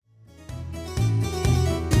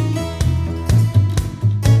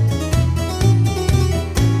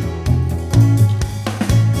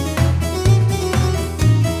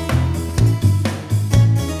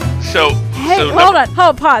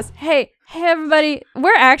Pause. Hey, everybody.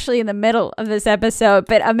 We're actually in the middle of this episode,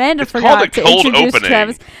 but Amanda forgot to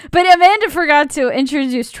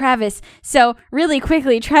introduce Travis. So, really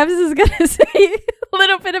quickly, Travis is going to say a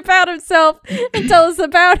little bit about himself and tell us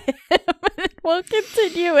about him. And we'll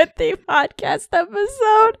continue with the podcast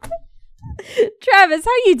episode. Travis,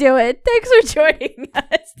 how you doing? Thanks for joining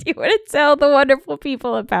us. Do you want to tell the wonderful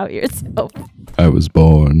people about yourself? I was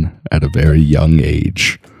born at a very young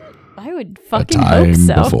age. I would fucking hope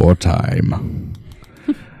so. A time before time.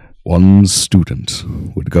 One student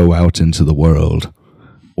would go out into the world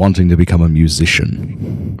wanting to become a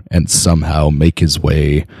musician and somehow make his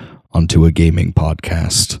way onto a gaming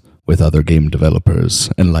podcast with other game developers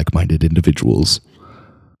and like-minded individuals.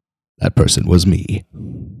 That person was me.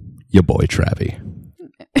 YaBoiTravi.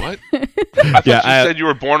 What? I thought you said you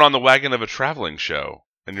were born on the wagon of a traveling show,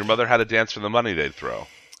 and your mother had a dance for the money they'd throw.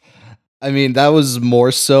 I mean, that was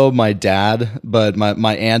more so my dad, but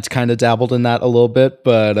my aunt kind of dabbled in that a little bit.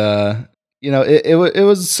 But it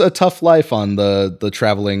was a tough life on the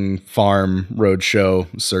traveling farm roadshow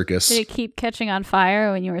circus. Did it keep catching on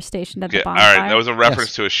fire when you were stationed at the bonfire? All right, that was a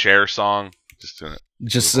reference to a Cher song.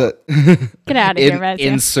 Just get out of here, Rez.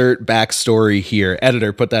 Insert backstory here.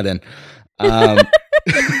 Editor, put that in.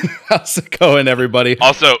 How's it going, everybody?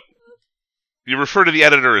 Also, you refer to the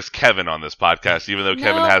editor as Kevin on this podcast, even though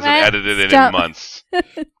Kevin hasn't edited it in months.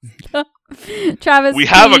 Travis, we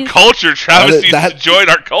have a culture. Travis needs to join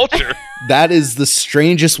our culture. That is the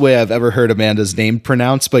strangest way I've ever heard Amanda's name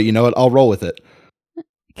pronounced, but you know what? I'll roll with it.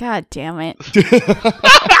 God damn it.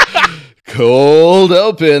 Cold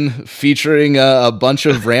Open, featuring a bunch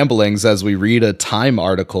of ramblings as we read a Time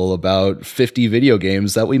article about 50 video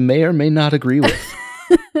games that we may or may not agree with.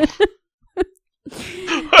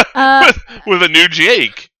 With a new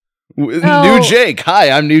Jake. New Jake. Hi,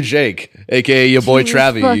 I'm New Jake, aka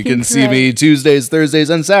YaBoiTravi. You can see me Tuesdays, Thursdays,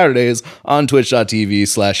 and Saturdays on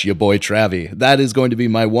twitch.tv/YaBoiTravi. That is going to be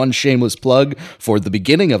my one shameless plug for the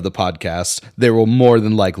beginning of the podcast. There will more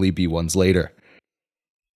than likely be ones later.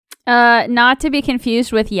 Not to be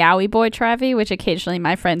confused with YaBoiTravi, which occasionally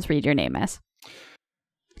my friends read your name as.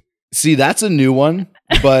 See, that's a new one,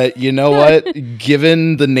 but you know what?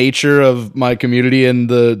 Given the nature of my community and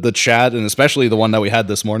the chat, and especially the one that we had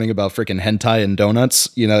this morning about freaking hentai and donuts,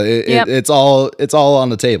 it's all on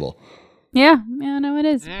the table. Yeah, no, it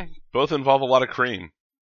is. Both involve a lot of cream.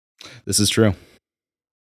 This is true.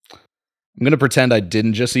 I'm going to pretend I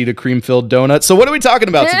didn't just eat a cream-filled donut. So what are we talking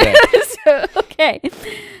about today? Okay.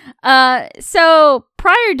 So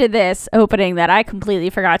prior to this opening that I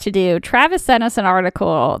completely forgot to do, Travis sent us an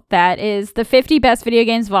article that is the 50 best video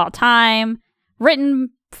games of all time,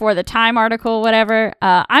 written for the Time article, whatever.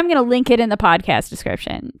 I'm going to link it in the podcast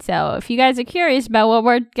description. So if you guys are curious about what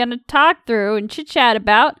we're going to talk through and chit-chat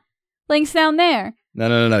about, links down there.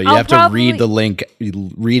 No. You have to read the link.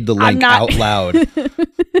 Read the link out loud.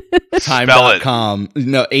 Time.com.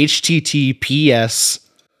 No, HTTPS.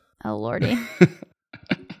 Oh, Lordy.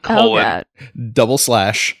 Colon.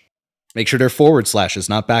 /. Make sure they're forward slashes,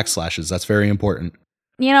 not backslashes. That's very important.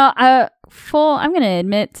 I'm going to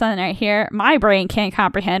admit something right here. My brain can't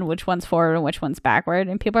comprehend which one's forward and which one's backward.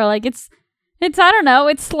 And people are like, it's I don't know,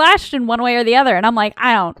 it's slashed in one way or the other. And I'm like,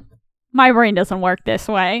 my brain doesn't work this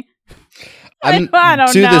way. I don't know.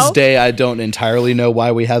 To this day, I don't entirely know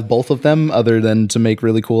why we have both of them other than to make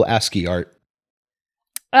really cool ASCII art.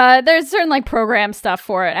 There's certain program stuff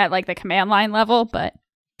for it at the command line level, but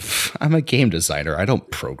I'm a game designer. I don't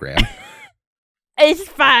program. It's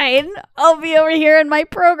fine. I'll be over here in my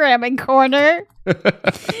programming corner. Make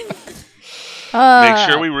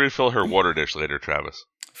sure we refill her water dish later, Travis.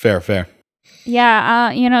 Fair.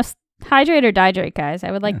 Yeah, hydrate or dihydrate, guys. I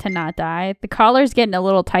would like to not die. The collar's getting a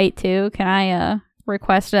little tight, too. Can I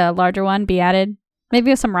request a larger one be added? Maybe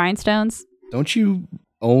with some rhinestones? Don't you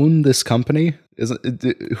own this company?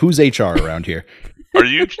 Who's HR around here? Are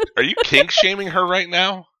you kink shaming her right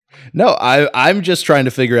now? No, I'm just trying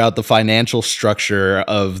to figure out the financial structure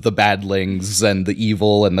of the badlings and the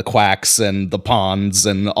evil and the quacks and the pawns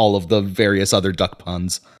and all of the various other duck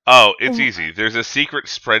puns. Oh, it's easy. There's a secret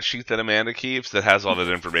spreadsheet that Amanda keeps that has all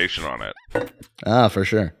that information on it. Ah, for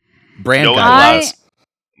sure.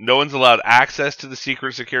 No one's allowed access to the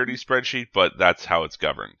secret security spreadsheet, but that's how it's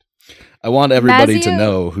governed. I want everybody to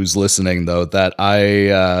know who's listening, though, that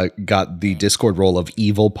I got the Discord role of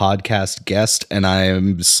evil podcast guest, and I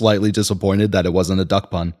am slightly disappointed that it wasn't a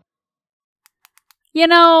duck pun.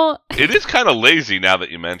 It is kind of lazy now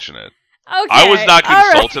that you mention it. Okay. I was not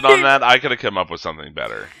consulted on that. I could have come up with something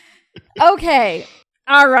better. Okay.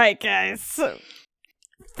 All right, guys.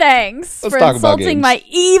 Thanks for insulting my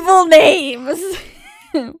evil names.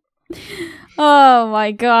 Oh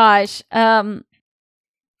my gosh. Also,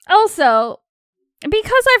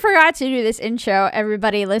 because I forgot to do this intro,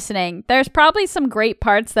 everybody listening, there's probably some great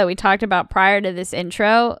parts that we talked about prior to this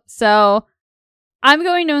intro, so I'm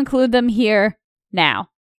going to include them here now.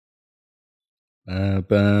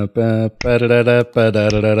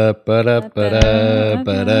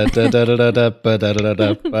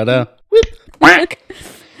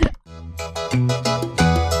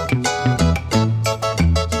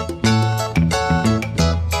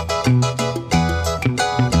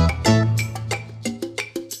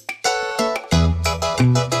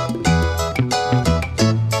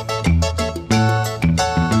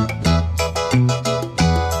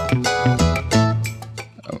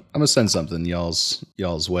 I'm gonna send something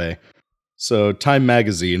y'all's way. So Time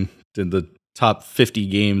Magazine did the top 50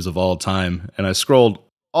 games of all time, and I scrolled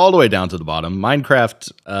all the way down to the bottom.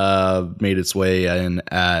 Minecraft made its way in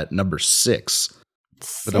at number 6.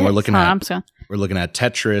 But then we're looking at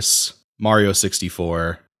Tetris, Mario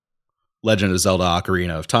 64, Legend of Zelda: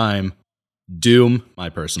 Ocarina of Time, Doom, my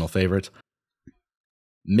personal favorite,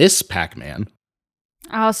 Miss Pac-Man.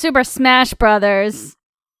 Oh, Super Smash Brothers.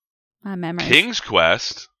 My memories. King's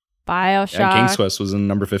Quest. BioShock. And King's Quest was in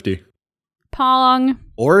number 50. Pong.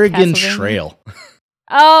 Oregon Trail.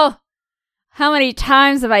 Oh, how many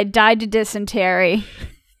times have I died to dysentery?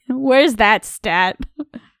 Where's that stat?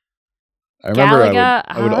 I remember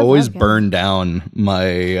I would always burn down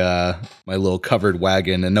my my little covered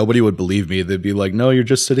wagon, and nobody would believe me. They'd be like, "No, you're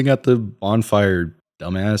just sitting at the bonfire,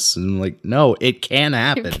 dumbass." And I'm like, "No, it can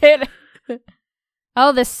happen."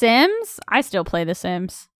 Oh, The Sims? I still play The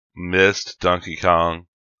Sims. Missed Donkey Kong.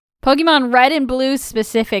 Pokemon Red and Blue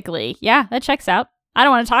specifically. Yeah, that checks out. I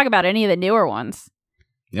don't want to talk about any of the newer ones.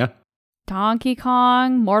 Yeah. Donkey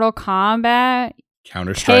Kong, Mortal Kombat,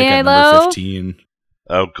 Counter-Strike at number 15.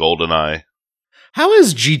 Oh, GoldenEye. How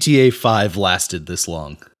has GTA 5 lasted this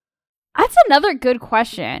long? That's another good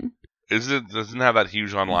question. Doesn't it have that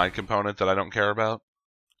huge online component that I don't care about?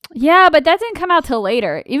 Yeah, but that didn't come out till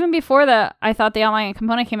later. Even before I thought the online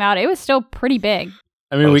component came out, it was still pretty big.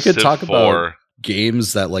 I mean, we could talk about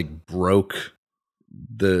games that like broke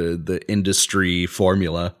the industry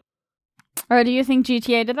formula. Or do you think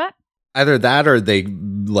GTA did that? Either that or they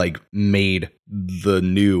like made the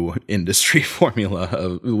new industry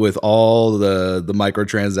formula with all the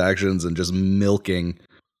microtransactions and just milking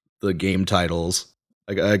the game titles.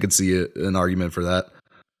 I could see an argument for that.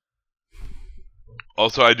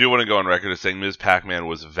 Also, I do want to go on record as saying Ms. Pac-Man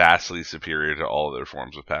was vastly superior to all other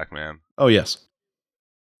forms of Pac-Man. Oh, yes.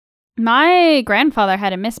 My grandfather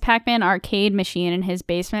had a Miss Pac-Man arcade machine in his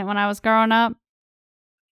basement when I was growing up.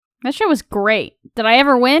 That shit was great. Did I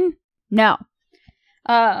ever win? No.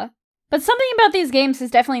 But something about these games has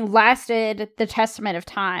definitely lasted the testament of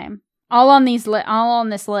time. All on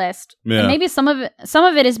this list. Yeah. And maybe some of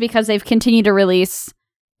it is because they've continued to release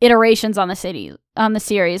iterations on the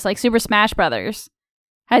series, like Super Smash Brothers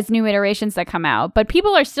has new iterations that come out, but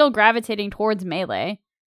people are still gravitating towards Melee.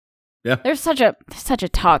 Yeah. There's such a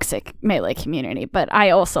toxic Melee community, but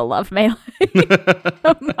I also love Melee.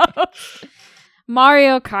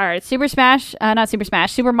 Mario Kart,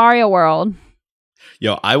 Super Mario World.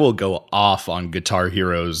 Yo, I will go off on Guitar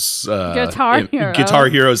Hero's Guitar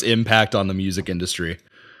Hero's impact on the music industry.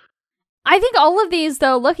 I think all of these,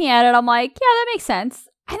 though, looking at it, I'm like, yeah, that makes sense.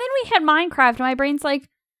 And then we had Minecraft, and my brain's like,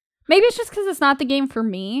 maybe it's just because it's not the game for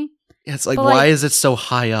me. Yeah, it's like, why is it so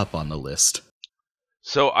high up on the list?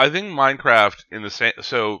 So I think Minecraft in the same.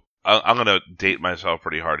 So I'm gonna date myself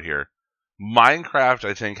pretty hard here. Minecraft,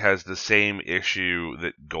 I think, has the same issue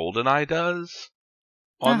that GoldenEye does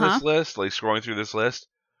on this list. Like scrolling through this list,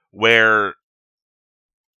 where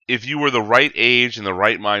if you were the right age and the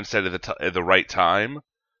right mindset at the right time,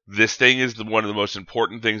 this thing is one of the most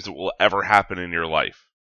important things that will ever happen in your life.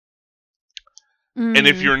 And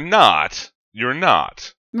if you're not, you're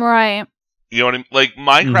not. Right. You know what I mean? Like,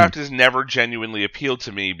 Minecraft has never genuinely appealed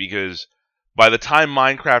to me because by the time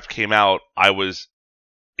Minecraft came out, I was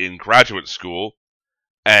in graduate school,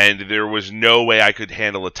 and there was no way I could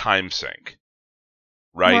handle a time sink.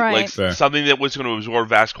 Right? Like, Fair. Something that was going to absorb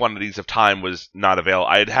vast quantities of time was not available.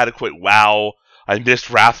 I had to quit WoW. I missed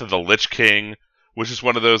Wrath of the Lich King, which is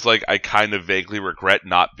one of those, like, I kind of vaguely regret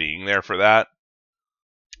not being there for that.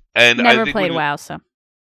 And never I think played WoW, so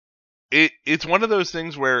it's one of those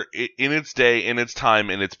things where in its day, in its time,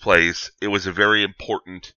 in its place, it was a very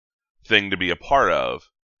important thing to be a part of.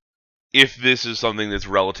 If this is something that's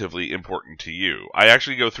relatively important to you, I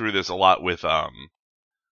actually go through this a lot with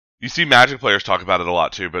you see Magic players talk about it a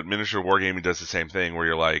lot too, but miniature wargaming does the same thing where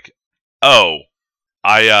you're like, oh,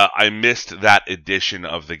 I missed that edition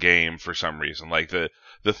of the game for some reason. Like the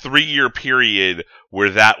the 3-year period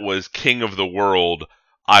where that was king of the world,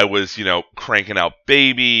 I was, cranking out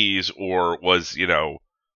babies or was,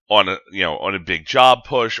 on a big job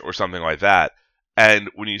push or something like that. And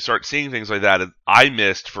when you start seeing things like that, I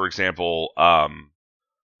missed, for example,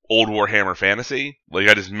 old Warhammer Fantasy. Like,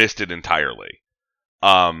 I just missed it entirely.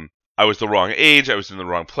 I was the wrong age, I was in the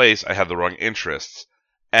wrong place, I had the wrong interests.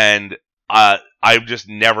 And I'm just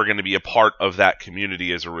never going to be a part of that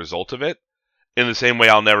community as a result of it. In the same way,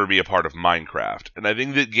 I'll never be a part of Minecraft. And I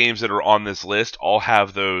think that games that are on this list all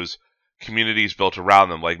have those communities built around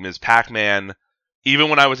them. Like Ms. Pac-Man, even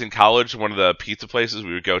when I was in college, one of the pizza places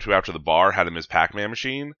we would go to after the bar had a Ms. Pac-Man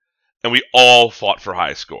machine. And we all fought for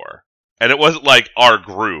high score. And it wasn't like our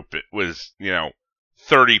group. It was,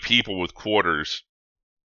 30 people with quarters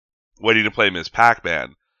waiting to play Ms.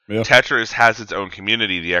 Pac-Man. Yeah. Tetris has its own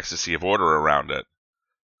community, the Ecstasy of Order, around it.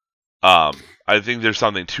 I think there's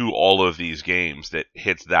something to all of these games that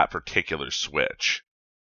hits that particular switch.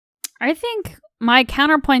 I think my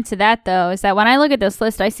counterpoint to that, though, is that when I look at this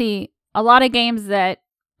list, I see a lot of games that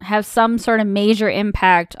have some sort of major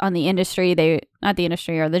impact on the industry, not the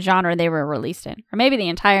industry, or the genre they were released in, or maybe the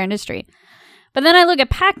entire industry. But then I look at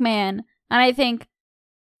Pac-Man, and I think,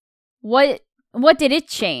 what did it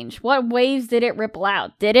change? What waves did it ripple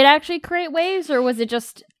out? Did it actually create waves, or was it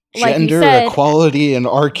just, like gender you said, equality in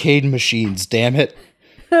arcade machines, damn it.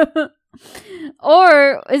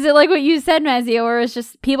 Or is it like what you said, Mazio, or it's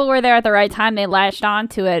just people were there at the right time, they latched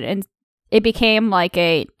onto it, and it became like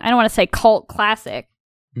I don't want to say cult classic,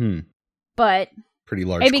 but pretty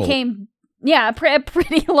large it became, a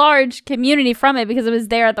pretty large community from it because it was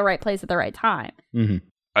there at the right place at the right time. Mm-hmm.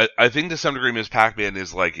 I think to some degree Ms. Pac-Man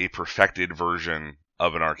is like a perfected version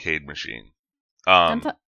of an arcade machine.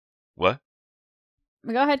 What?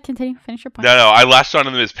 Go ahead, continue. Finish your point. No, I latched on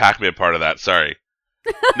to the Ms. Pac-Man part of that. Sorry.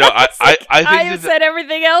 No, I think I said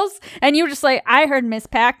everything else, and you were just like, I heard Miss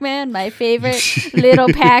Pac-Man, my favorite little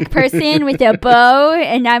Pac person with a bow,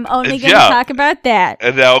 and I'm only going to talk about that.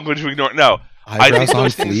 And now I'm going to ignore. No, I think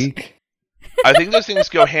those things. I think those things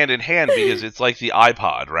go hand in hand because it's like the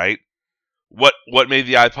iPod, right? What made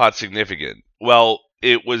the iPod significant? Well,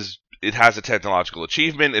 it has a technological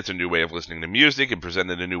achievement. It's a new way of listening to music. It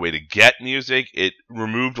presented a new way to get music. It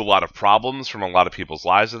removed a lot of problems from a lot of people's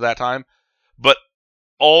lives at that time. But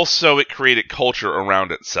also it created culture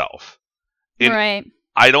around itself. Right.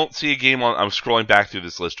 I don't see a game I'm scrolling back through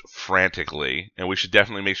this list frantically, and we should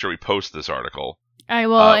definitely make sure we post this article. I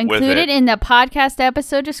will include it in the podcast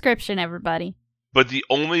episode description, everybody. But the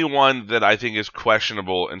only one that I think is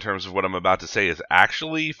questionable in terms of what I'm about to say is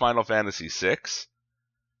actually Final Fantasy VI.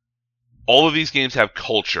 All of these games have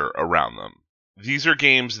culture around them. These are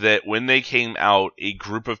games that when they came out, a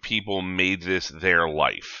group of people made this their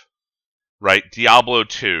life. Right? Diablo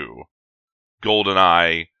 2,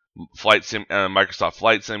 GoldenEye, Microsoft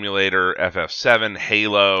Flight Simulator, FF7,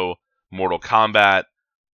 Halo, Mortal Kombat,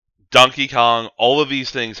 Donkey Kong, all of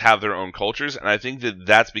these things have their own cultures, and I think that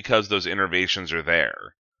that's because those innovations are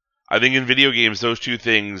there. I think in video games, those two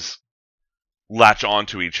things latch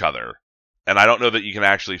onto each other. And I don't know that you can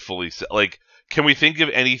actually fully... can we think of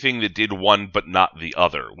anything that did one but not the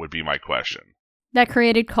other, would be my question. That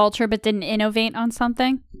created culture but didn't innovate on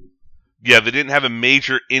something? Yeah, they didn't have a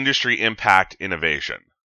major industry impact innovation.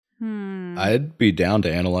 I'd be down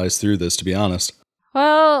to analyze through this, to be honest.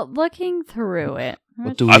 Well, looking through it.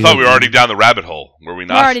 I thought we were already down the rabbit hole. Were we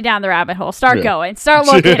not? We're already down the rabbit hole. Start going. Start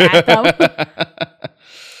looking at them.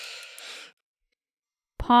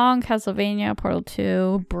 Pong, Castlevania, Portal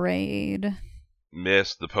 2, Braid.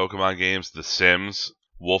 Myst, the Pokemon games, The Sims,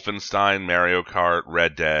 Wolfenstein, Mario Kart,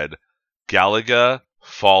 Red Dead, Galaga,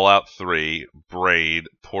 Fallout 3, Braid,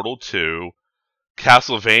 Portal 2,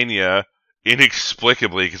 Castlevania,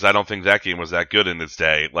 inexplicably, because I don't think that game was that good in its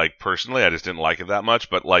day. Personally, I just didn't like it that much,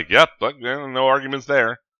 but no arguments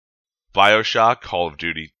there. BioShock, Call of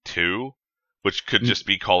Duty 2, which could just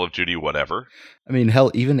be Call of Duty whatever. I mean,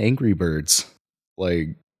 hell, even Angry Birds.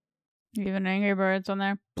 Even Angry Birds on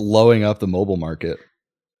there. Blowing up the mobile market.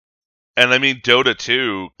 And I mean, Dota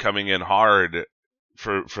 2 coming in hard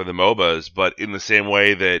for the MOBAs, but in the same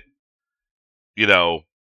way that,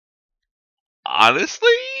 honestly,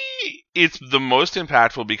 it's the most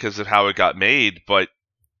impactful because of how it got made, but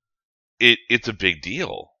it's a big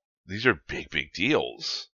deal. These are big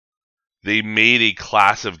deals. They made a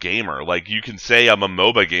class of gamer. You can say I'm a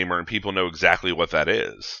MOBA gamer and people know exactly what that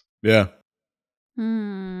is. Yeah.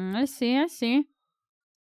 I see.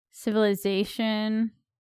 Civilization.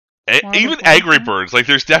 Even Angry Birds.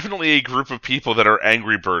 There's definitely a group of people that are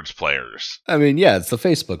Angry Birds players. I mean, yeah, it's the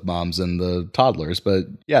Facebook moms and the toddlers, but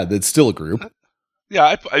yeah, it's still a group.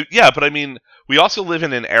 Yeah, but I mean, we also live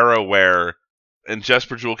in an era where, and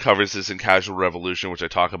Jesper Jewell covers this in Casual Revolution, which I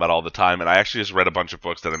talk about all the time, and I actually just read a bunch of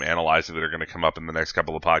books that I'm analyzing that are going to come up in the next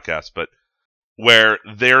couple of podcasts, but where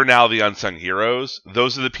they're now the unsung heroes.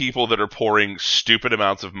 Those are the people that are pouring stupid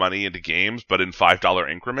amounts of money into games, but in $5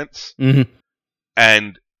 increments. Mm-hmm.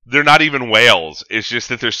 And they're not even whales. It's just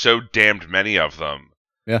that there's so damned many of them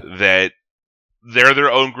that they're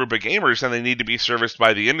their own group of gamers and they need to be serviced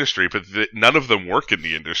by the industry, but none of them work in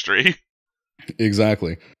the industry.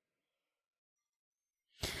 Exactly.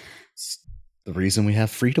 It's the reason we have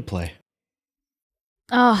free-to-play.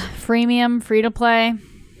 Oh, freemium, free-to-play.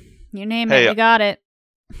 You name it, we got it.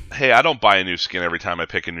 Hey, I don't buy a new skin every time I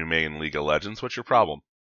pick a new main in League of Legends. What's your problem?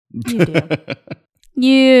 You do.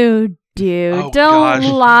 You do. Oh, don't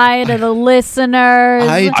lie to the listeners.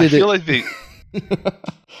 I feel like they...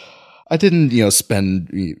 I didn't,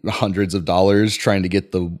 spend hundreds of dollars trying to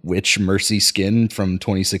get the Witch Mercy skin from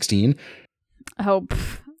 2016. Oh,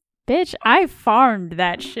 bitch, I farmed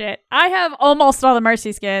that shit. I have almost all the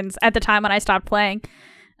Mercy skins at the time when I stopped playing.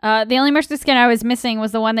 The only Mercy skin I was missing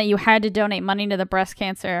was the one that you had to donate money to the breast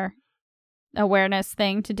cancer awareness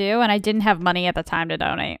thing to do, and I didn't have money at the time to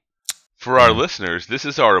donate. For our listeners, this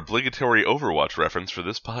is our obligatory Overwatch reference for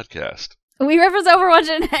this podcast. We reference Overwatch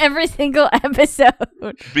in every single episode.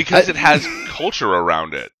 Because it has culture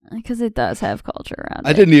around it. Because it does have culture around it.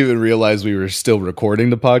 I didn't even realize we were still recording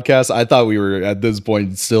the podcast. I thought we were, at this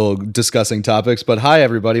point, still discussing topics. But hi,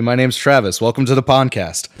 everybody. My name's Travis. Welcome to the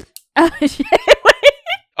podcast. Oh, shit.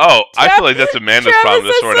 Oh, I feel like that's Amanda's problem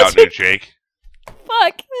to sort out, new Jake.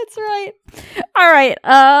 Fuck, that's right. All right.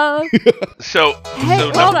 So,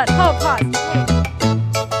 hold on. Pause.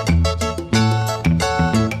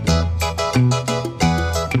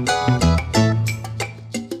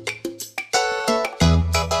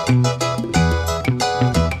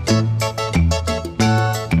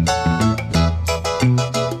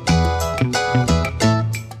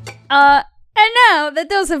 And now that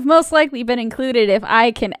those have most likely been included if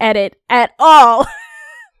I can edit at all.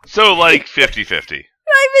 So, like, 50-50.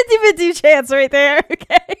 Like 50-50 chance right there,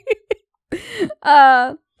 okay?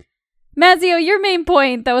 Mazio, your main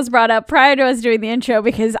point that was brought up prior to us doing the intro,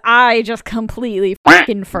 because I just completely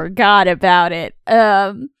fucking forgot about it,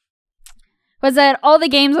 was that all the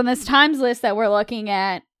games on this times list that we're looking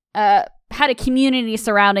at had a community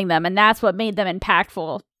surrounding them, and that's what made them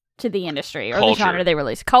impactful to the industry, or the genre they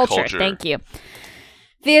released. Culture, thank you.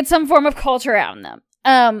 They had some form of culture around them.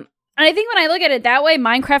 And I think when I look at it that way,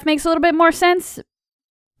 Minecraft makes a little bit more sense,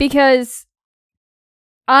 because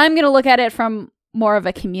I'm going to look at it from more of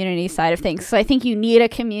a community side of things. So I think you need a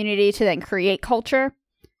community to then create culture.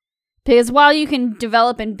 Because while you can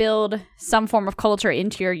develop and build some form of culture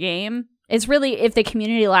into your game, it's really if the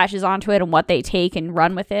community lashes onto it and what they take and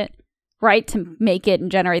run with it, right, to make it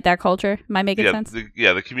and generate that culture. Am I making sense?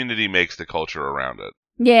 The community makes the culture around it.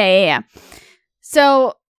 Yeah.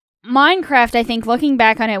 So Minecraft, I think, looking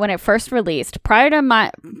back on it when it first released, prior to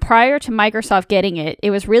Microsoft getting it,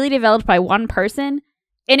 it was really developed by one person.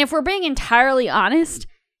 And if we're being entirely honest,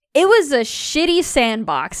 it was a shitty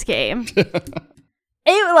sandbox game.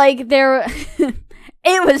 It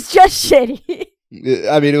was just shitty.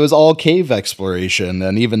 I mean, it was all cave exploration,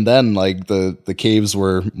 and even then, like, the caves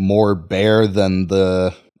were more bare than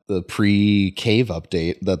the pre-cave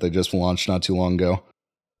update that they just launched not too long ago.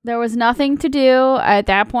 There was nothing to do at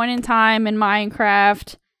that point in time in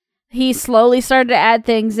Minecraft. He slowly started to add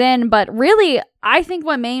things in, but really, I think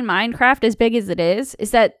what made Minecraft as big as it is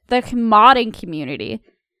that the modding community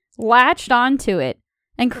latched onto it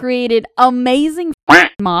and created amazing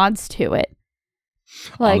mods to it.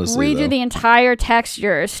 Like, honestly, redo the entire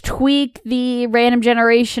textures, tweak the random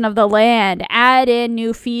generation of the land, add in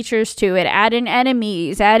new features to it, add in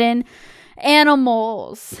enemies, add in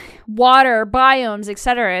animals, water, biomes,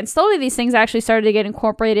 etc. And slowly these things actually started to get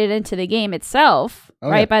incorporated into the game itself,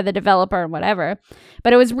 by the developer and whatever.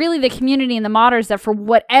 But it was really the community and the modders that, for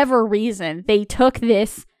whatever reason, they took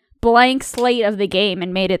this blank slate of the game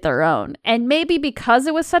and made it their own. And maybe because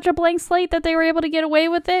it was such a blank slate that they were able to get away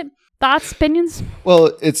with it. Thoughts, opinions?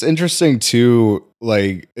 Well, it's interesting too.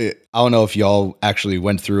 Like, I don't know if y'all actually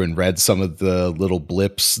went through and read some of the little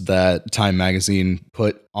blips that Time Magazine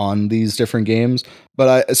put on these different games,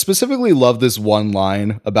 but I specifically love this one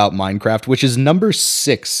line about Minecraft, which is number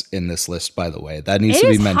 6 in this list, by the way. That needs to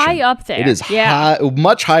be mentioned. It is high up there. It is high,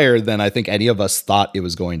 much higher than I think any of us thought it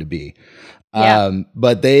was going to be. Yeah.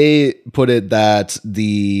 But they put it that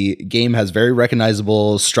the game has very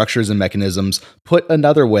recognizable structures and mechanisms. Put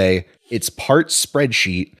another way, it's part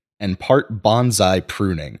spreadsheet and part bonsai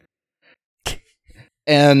pruning.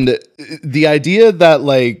 And the idea that,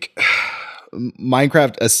 like,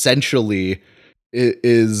 Minecraft essentially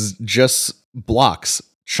is just blocks,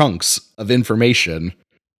 chunks of information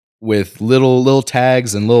with little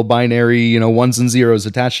tags and little binary, ones and zeros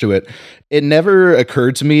attached to it. It never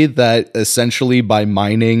occurred to me that essentially by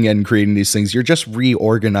mining and creating these things, you're just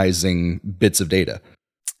reorganizing bits of data.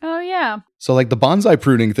 Oh, yeah. So like the bonsai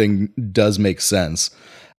pruning thing does make sense.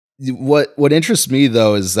 What interests me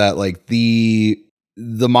though is that like the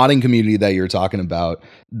modding community that you're talking about,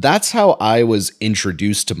 that's how I was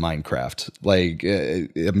introduced to Minecraft. Like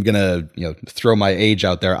I'm gonna throw my age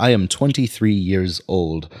out there. I am 23 years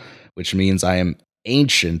old, which means I am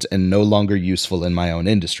ancient and no longer useful in my own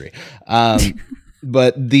industry.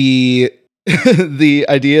 But the the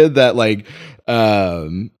idea that like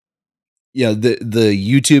the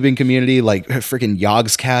YouTubing community, like freaking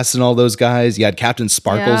Yogscast and all those guys. You had Captain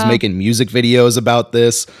Sparkles making music videos about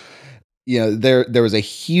this. There was a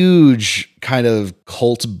huge kind of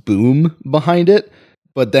cult boom behind it.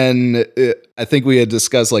 But then I think we had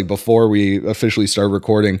discussed, like before we officially started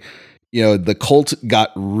recording, the cult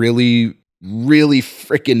got really, really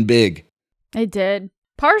freaking big. It did.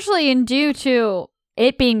 Partially due to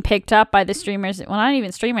it being picked up by the streamers. Well, not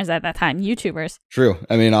even streamers at that time, YouTubers. True.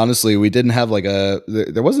 I mean, honestly, we didn't have like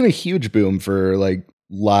there wasn't a huge boom for like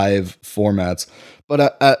live formats,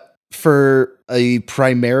 but for a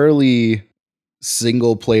primarily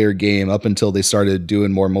single player game up until they started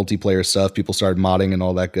doing more multiplayer stuff, people started modding and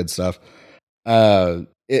all that good stuff.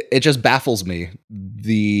 It just baffles me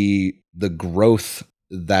the growth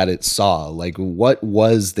that it saw. Like, what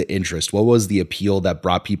was the interest? What was the appeal that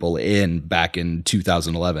brought people in back in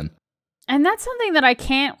 2011? And that's something that I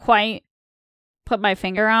can't quite put my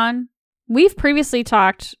finger on. We've previously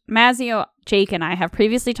talked, Mazio, Jake, and I have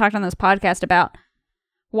previously talked on this podcast about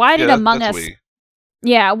why did Among Us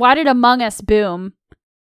boom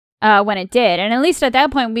when it did? And at least at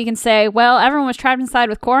that point we can say, well, everyone was trapped inside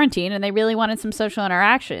with quarantine and they really wanted some social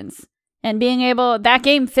interactions. And that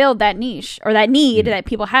game filled that niche or that need that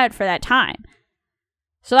people had for that time.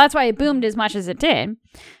 So that's why it boomed as much as it did.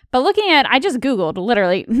 But I just Googled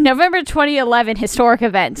literally November 2011 historic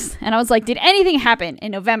events. And I was like, did anything happen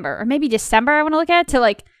in November or maybe December I want to look at to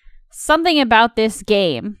like something about this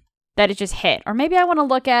game that it just hit? Or maybe I want to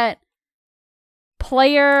look at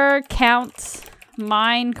player count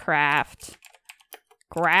Minecraft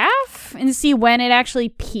graph and see when it actually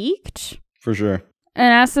peaked. For sure.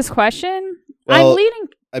 And ask this question? Well, I'm leading.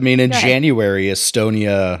 I mean, in January,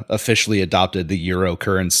 Estonia officially adopted the euro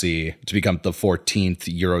currency to become the 14th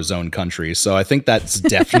Eurozone country. So I think that's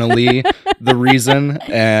definitely the reason.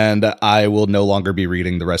 And I will no longer be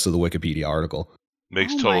reading the rest of the Wikipedia article.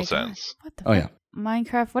 Makes total sense. What the fuck?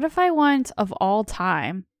 Minecraft. What if I want of all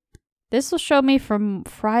time? This will show me from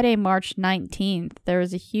Friday, March 19th. There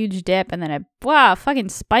was a huge dip and then a fucking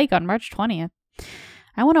spike on March 20th.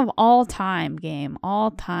 I want of all time game.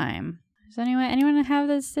 All time. Does anyone have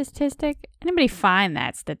this statistic? Anybody find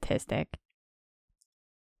that statistic?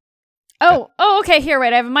 Oh, okay. Here,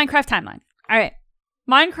 wait. I have a Minecraft timeline. All right.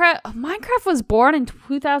 Minecraft was born in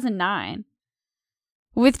 2009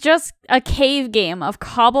 with just a cave game of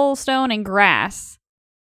cobblestone and grass.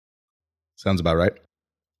 Sounds about right.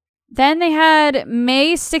 Then they had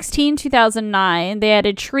May 16, 2009. They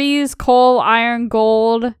added trees, coal, iron,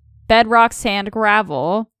 gold, bedrock, sand,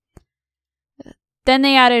 gravel. Then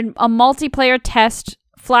they added a multiplayer test,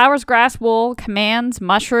 flowers, grass, wool, commands,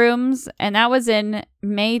 mushrooms, and that was in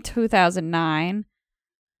May 2009.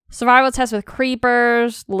 Survival test with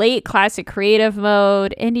creepers, late classic creative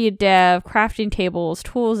mode, indie dev, crafting tables,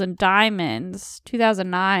 tools, and diamonds,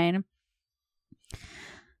 2009.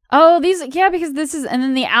 Oh, because this is, and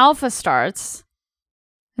then the alpha starts.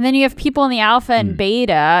 And then you have people in the alpha and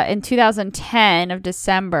beta in 2010 of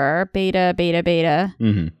December. Beta.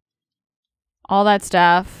 Mm-hmm. All that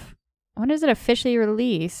stuff. When does it officially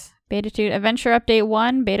release? Beta 2, Adventure Update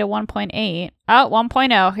 1, Beta 1.8. Oh,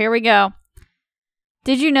 1.0. Here we go.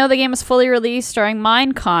 Did you know the game was fully released during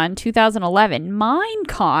Minecon 2011?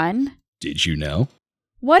 Minecon? Did you know?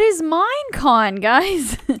 What is Minecon,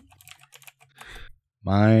 guys?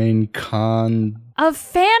 Minecon. A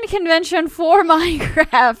fan convention for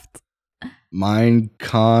Minecraft.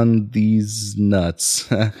 Minecon these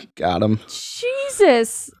nuts. Got him.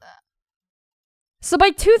 Jesus. So by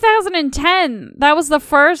 2010, that was the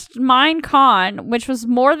first Minecon, which was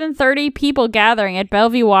more than 30 people gathering at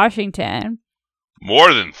Bellevue, Washington.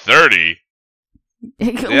 More than 30?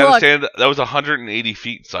 Look, Understand that was 180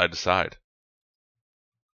 feet side to side.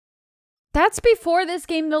 That's before this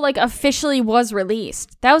game, though, like, officially was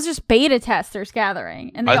released. That was just beta testers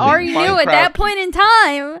gathering. And they already knew at that point in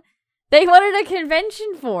time they wanted a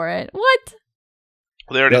convention for it. What?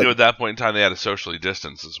 They already knew at that point in time they had to socially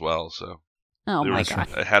distance as well, so Oh they my were god.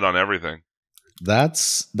 ahead on everything.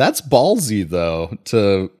 That's ballsy though,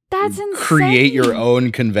 to That's insane. create your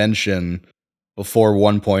own convention before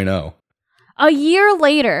 1.0. A year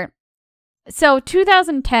later, so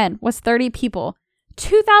 2010 was 30 people.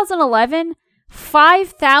 2011,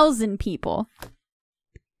 5,000 people.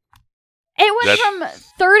 It went from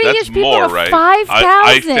 30-ish people more, to right?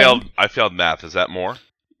 5,000. I failed math. Is that more?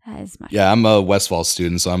 That is much. Yeah, I'm a Westfall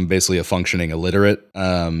student, so I'm basically a functioning illiterate.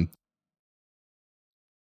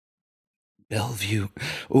 Bellevue.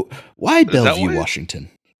 Why Bellevue, Washington?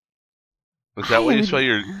 Is that why you spell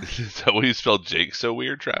is that why you spell Jake so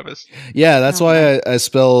weird, Travis? Yeah, that's why I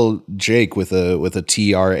spell Jake with a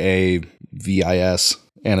TRAVIS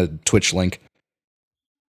and a Twitch link.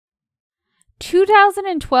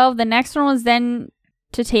 2012, the next one was then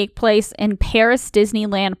to take place in Paris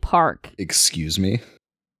Disneyland Park. Excuse me?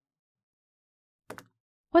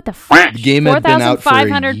 What the fuck? The game had been out for a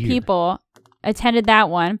 4,500 year. people attended that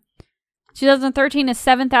one. 2013 is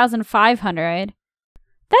 7,500.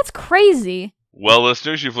 That's crazy. Well,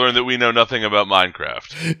 listeners, you've learned that we know nothing about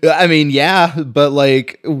Minecraft. I mean, yeah, but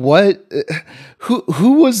like, what?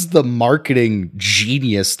 Who was the marketing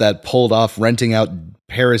genius that pulled off renting out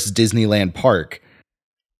Paris Disneyland Park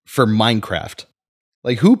for Minecraft?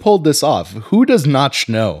 Like, who pulled this off? Who does Notch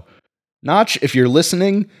know? Notch, if you're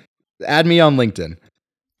listening, add me on LinkedIn.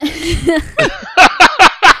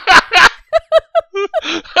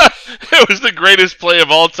 It was the greatest play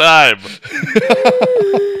of all time.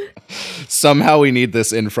 Somehow we need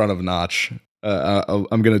this in front of Notch.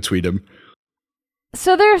 I'm gonna tweet him.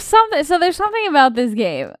 So there's something about this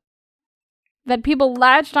game that people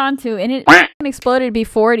latched onto, and it exploded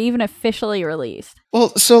before it even officially released. Well,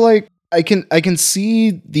 so like I can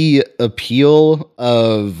see the appeal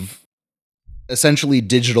of essentially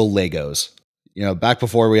digital Legos. You know, back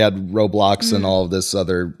before we had Roblox and all of this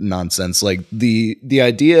other nonsense, like the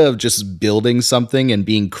idea of just building something and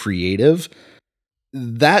being creative,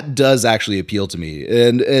 that does actually appeal to me.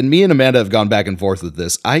 And me and Amanda have gone back and forth with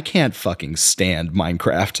this. I can't fucking stand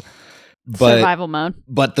Minecraft. But, survival mode.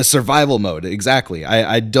 But the survival mode, exactly.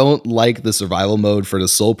 I don't like the survival mode for the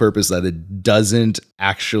sole purpose that it doesn't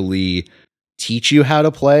actually teach you how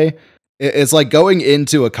to play. It's like going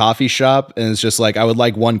into a coffee shop and it's just like, I would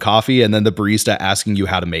like one coffee, and then the barista asking you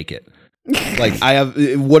how to make it. Like,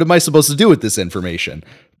 what am I supposed to do with this information?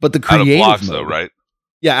 But the creative out of blocks, mode, though, right?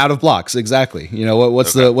 Yeah, out of blocks, exactly. You know,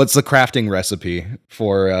 what's the crafting recipe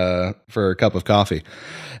for a cup of coffee?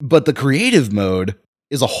 But the creative mode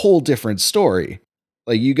is a whole different story.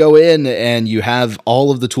 Like, you go in and you have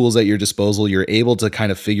all of the tools at your disposal. You're able to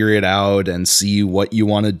kind of figure it out and see what you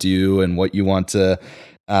want to do and what you want to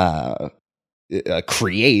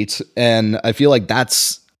create. And I feel like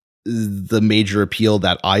that's the major appeal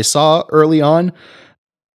that I saw early on.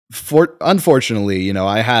 Unfortunately, you know,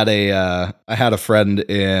 I had a friend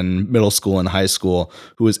in middle school and high school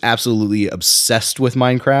who was absolutely obsessed with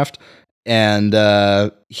Minecraft,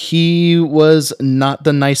 and he was not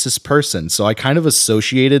the nicest person. So I kind of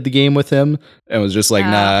associated the game with him and was just like,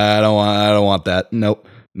 nah, I don't want that. Nope.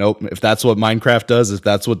 If that's what Minecraft does, if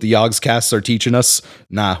that's what the Yogscasts are teaching us,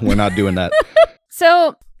 nah, we're not doing that.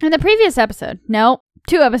 So in the previous episode,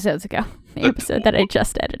 2 episodes ago, the episode that I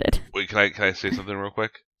just edited. Wait, can I say something real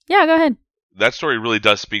quick? Yeah, go ahead. That story really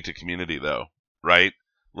does speak to community, though, right?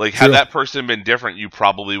 Like, had that person been different, you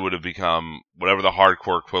probably would have become whatever the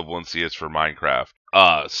hardcore equivalency is for Minecraft.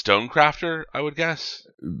 Stonecrafter, I would guess.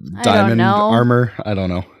 Diamond armor, I don't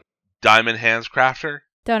know. Diamond hands crafter.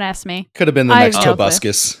 Don't ask me. Could have been the next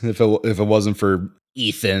Tobuscus if it wasn't for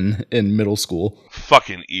Ethan in middle school.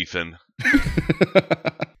 Fucking Ethan.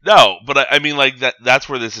 No, but I mean, like, that's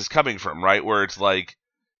where this is coming from, right? Where it's like,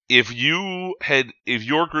 if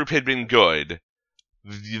your group had been good,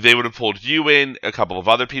 they would have pulled you in, a couple of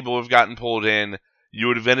other people have gotten pulled in, you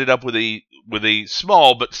would have ended up with a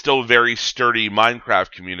small but still very sturdy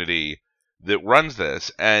Minecraft community that runs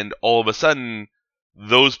this, and all of a sudden,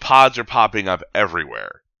 those pods are popping up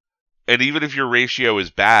everywhere. And even if your ratio is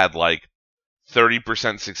bad, like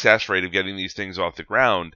 30% success rate of getting these things off the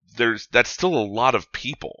ground, that's still a lot of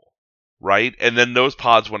people, right? And then those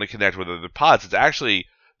pods want to connect with other pods. It's actually,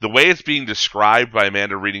 the way it's being described by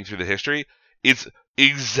Amanda reading through the history, it's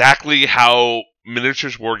exactly how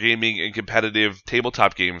miniatures wargaming and competitive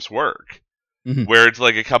tabletop games work. Mm-hmm. Where it's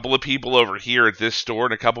like a couple of people over here at this store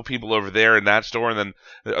and a couple people over there in that store, and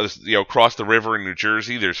then across the river in New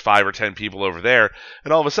Jersey, there's 5 or 10 people over there,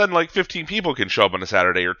 and all of a sudden, like 15 people can show up on a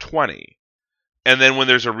Saturday, or 20. And then when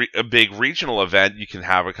there's a big regional event, you can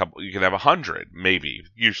have 100, maybe.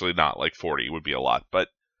 Usually not, like 40 would be a lot, but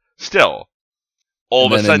still. all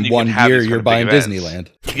of a then sudden in you one can have year these you're kind of buying big events.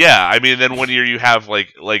 Disneyland. Yeah, I mean, then 1 year you have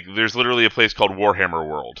like there's literally a place called Warhammer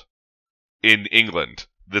World in England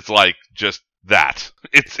that's like just that.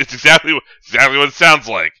 It's exactly what it sounds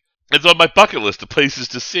like. It's on my bucket list of places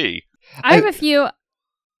to see. I have a few.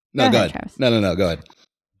 No, go ahead. Travis. No, go ahead.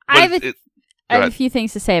 I have a few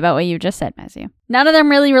things to say about what you just said, Matthew. None of them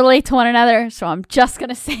really relate to one another, so I'm just going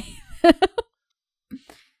to say.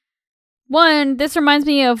 One, this reminds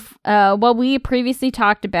me of what we previously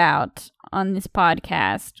talked about on this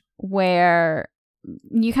podcast, where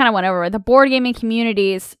you kind of went over it. The board gaming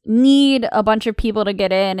communities need a bunch of people to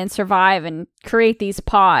get in and survive and create these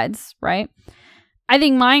pods, right? I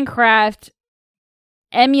think Minecraft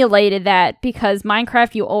emulated that because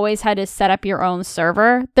Minecraft, you always had to set up your own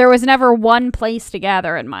server. There was never one place to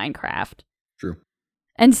gather in Minecraft. True.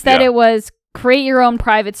 Instead, it was create your own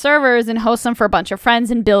private servers and host them for a bunch of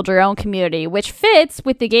friends and build your own community, which fits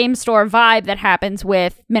with the game store vibe that happens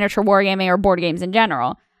with miniature wargaming or board games in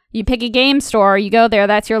general. You pick a game store, you go there,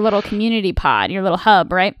 that's your little community pod, your little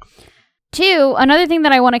hub, right? Two, another thing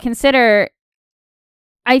that I want to consider,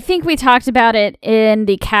 I think we talked about it in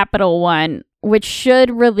the Capital one, which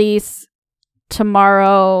should release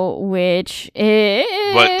tomorrow, which is...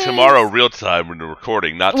 But tomorrow, real time, when we're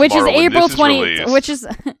recording, not which tomorrow is April when 20, this is released.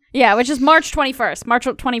 which is March 21st. March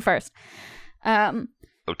 21st. Of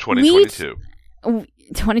 2022.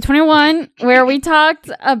 2021, where we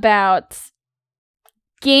talked about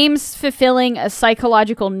games fulfilling a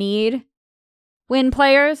psychological need when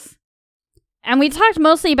players. And we talked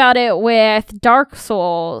mostly about it with Dark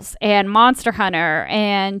Souls and Monster Hunter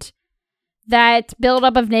and that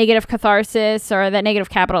buildup of negative catharsis, or that negative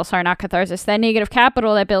capital, sorry, not catharsis, that negative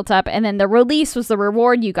capital that built up, and then the release was the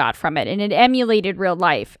reward you got from it, and it emulated real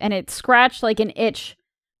life, and it scratched like an itch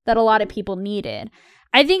that a lot of people needed.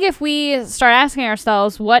 I think if we start asking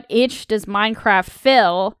ourselves, what itch does Minecraft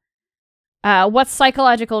fill? What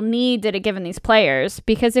psychological need did it give in these players?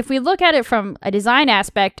 Because if we look at it from a design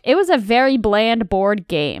aspect, it was a very bland board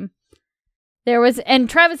game. And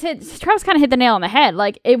Travis kind of hit the nail on the head.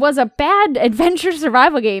 Like, it was a bad adventure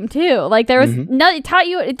survival game too. Like, there was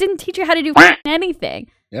it didn't teach you how to do anything.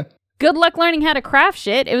 Yeah. Good luck learning how to craft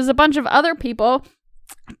shit. It was a bunch of other people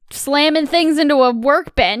slamming things into a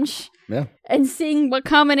workbench. Yeah. And seeing what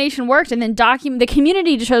combination worked, and then the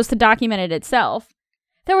community chose to document it itself.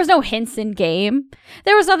 There was no hints in game.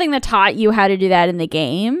 There was nothing that taught you how to do that in the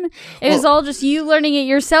game. It was all just you learning it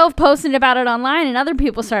yourself, posting about it online, and other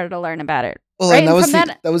people started to learn about it. Well, right? and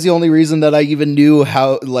that was the only reason that I even knew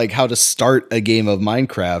how to start a game of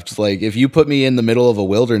Minecraft. Like, if you put me in the middle of a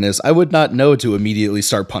wilderness, I would not know to immediately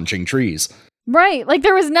start punching trees. Right. Like,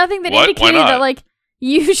 there was nothing that indicated that, like,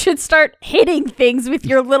 you should start hitting things with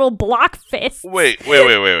your little block fists. Wait.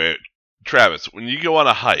 Travis, when you go on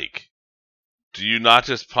a hike, do you not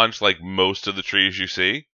just punch, like, most of the trees you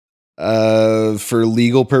see? For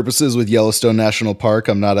legal purposes with Yellowstone National Park,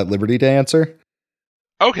 I'm not at liberty to answer.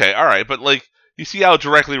 Okay, alright, but, like, you see how it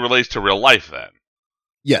directly relates to real life, then?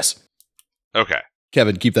 Yes. Okay.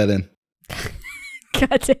 Kevin, keep that in.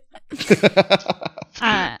 God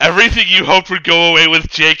damn. Everything you hoped would go away with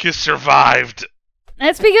Jake has survived.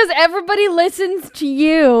 That's because everybody listens to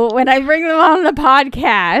you when I bring them on the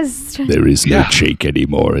podcast. There is no Jake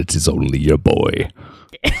anymore. It is only your boy.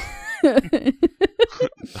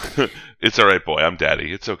 It's all right, boy. I'm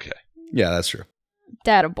daddy. It's okay. Yeah, that's true.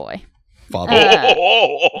 Dad, a boy. Father.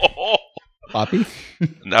 Poppy?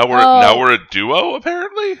 Now we're a duo,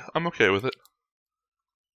 apparently? I'm okay with it.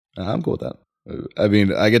 I'm cool with that. I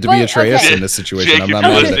mean, I get to be Atreus in this situation. Jake, I'm not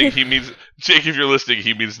if mad Jake, if you're listening,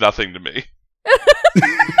 he means nothing to me.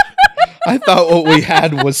 I thought what we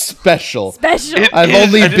had was special. I've is.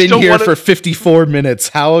 only been here for 54 minutes.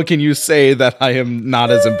 How can you say that I am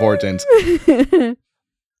not as important?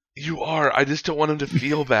 You are. I just don't want him to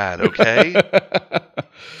feel bad, okay?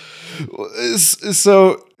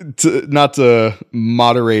 So, not to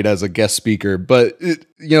moderate as a guest speaker, but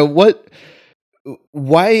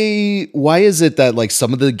why is it that, like,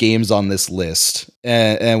 some of the games on this list,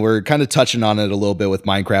 and we're kind of touching on it a little bit with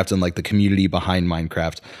Minecraft and, like, the community behind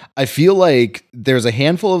Minecraft, I feel like there's a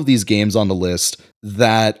handful of these games on the list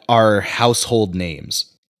that are household names.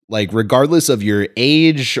 Like, regardless of your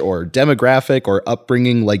age or demographic or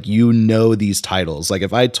upbringing, like, these titles. Like,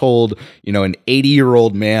 if I told, an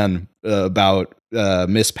 80-year-old man about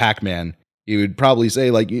Miss Pac-Man, he would probably say,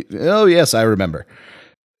 like, oh, yes, I remember.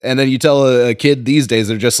 And then you tell a kid these days,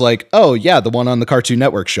 they're just like, oh, yeah, the one on the Cartoon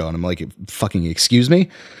Network show. And I'm like, fucking excuse me?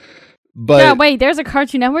 But yeah, wait, there's a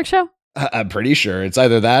Cartoon Network show? I'm pretty sure. It's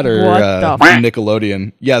either that or What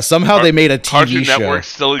Nickelodeon. Yeah, somehow they made a TV Cartoon show. Network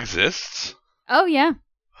still exists? Oh, yeah.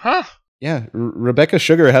 Huh. Yeah, Rebecca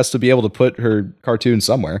Sugar has to be able to put her cartoon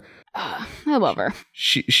somewhere. I love her.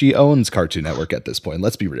 She owns Cartoon Network at this point.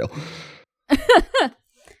 Let's be real.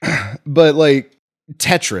 But like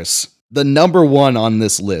Tetris, the number one on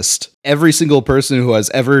this list. Every single person who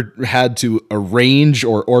has ever had to arrange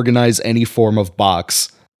or organize any form of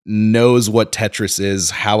box knows what Tetris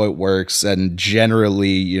is, how it works, and generally,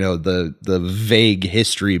 you know, the vague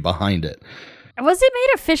history behind it. Was it made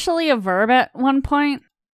officially a verb at one point?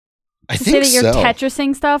 I To think say that you're so.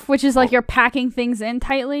 Tetrising stuff, which is like you're packing things in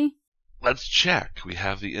tightly? Let's check. We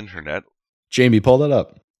have the internet. Jamie, pull that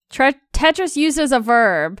up. Tetris used as a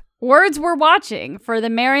verb. Words we're watching for the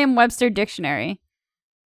Merriam-Webster dictionary.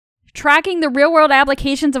 Tracking the real-world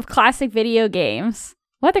applications of classic video games.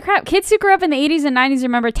 What the crap? Kids who grew up in the 80s and 90s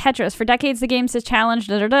remember Tetris. For decades, the game has challenged.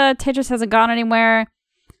 Tetris hasn't gone anywhere.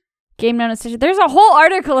 Game known as Tetris. There's a whole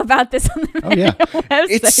article about this on the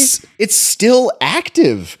website. It's still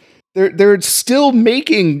active. They're still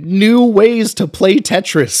making new ways to play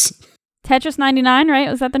Tetris. Tetris 99, right?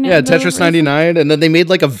 Was that the name? Yeah, Tetris 99, and then they made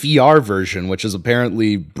like a VR version, which is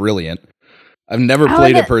apparently brilliant. I've never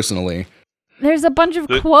played it personally. There's a bunch of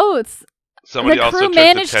quotes. Somebody the also crew took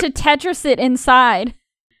managed to Tetris it inside,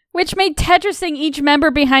 which made Tetrising each member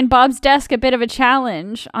behind Bob's desk a bit of a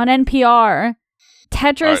challenge on NPR.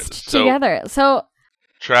 Tetris together. So,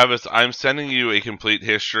 Travis, I'm sending you a complete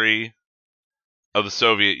history of the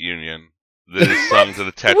Soviet Union that is sung to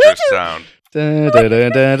the Tetris sound. Oh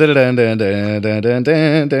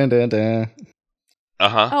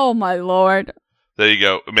my lord. There you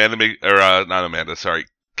go. Not Amanda, sorry.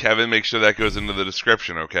 Kevin, make sure that goes into the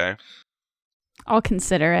description, okay? I'll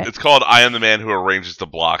consider it. It's called I Am the Man Who Arranges the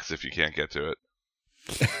Blocks if you can't get to it.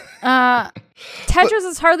 Tetris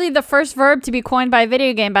is hardly the first verb to be coined by a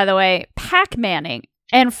video game, by the way. Pac-Manning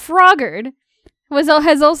and Froggered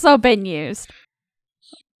has also been used.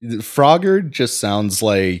 Froggered just sounds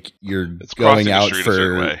like you're going out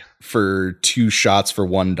for 2 shots for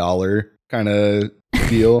 $1 kind of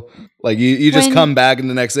deal. Like you just come back and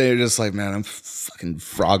the next day you're just like, man, I'm fucking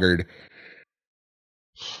Froggered.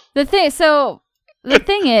 The thing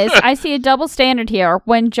is, I see a double standard here.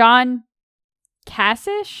 When John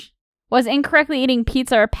Cassish was incorrectly eating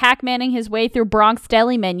pizza or Pac-Manning his way through Bronx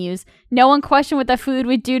deli menus, no one questioned what the food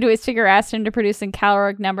would do to his figure, asked him to produce a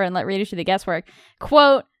caloric number and let readers do the guesswork.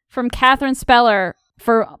 Quote from Catherine Speller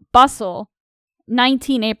for Bustle,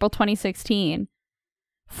 19 April 2016.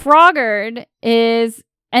 Froggered is,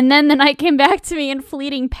 and then the night came back to me in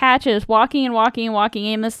fleeting patches, walking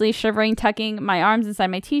aimlessly, shivering, tucking my arms inside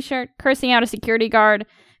my t-shirt, cursing out a security guard,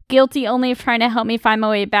 guilty only of trying to help me find my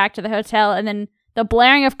way back to the hotel, and then the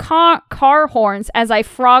blaring of car horns as I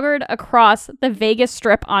froggered across the Vegas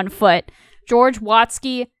Strip on foot. George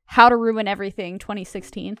Watsky, How to Ruin Everything,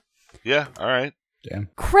 2016. Yeah, all right. Damn.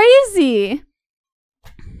 Crazy.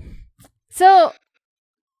 So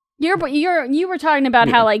you were talking about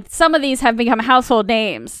how like some of these have become household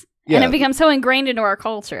names. Yeah. And have become so ingrained into our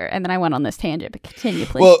culture. And then I went on this tangent, but continue,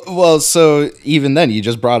 please. Well, so even then, you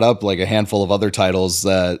just brought up like a handful of other titles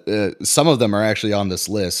that some of them are actually on this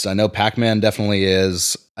list. I know Pac-Man definitely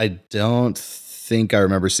is. I don't think I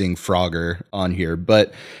remember seeing Frogger on here,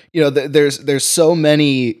 but you know, there's so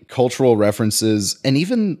many cultural references and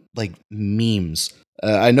even like memes.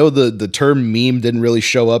 I know the term meme didn't really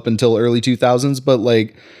show up until early 2000s, but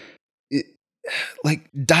like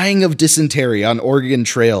dying of dysentery on Oregon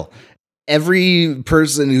Trail. Every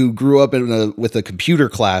person who grew up with a computer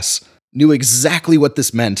class knew exactly what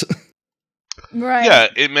this meant. Right. Yeah,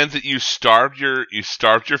 it meant that you starved your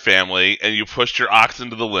family and you pushed your oxen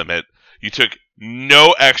to the limit. You took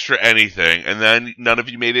no extra anything, and then none of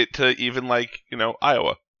you made it to even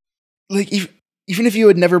Iowa. Like even if you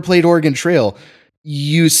had never played Oregon Trail,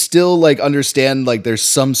 you still like understand like there's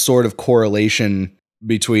some sort of correlation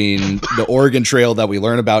between the Oregon Trail that we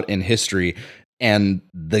learn about in history and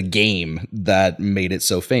the game that made it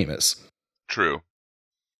so famous. True.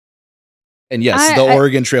 And yes, the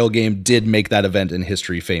Oregon Trail game did make that event in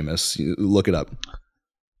history famous. Look it up.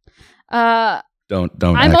 Don't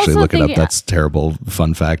actually look it up. That's terrible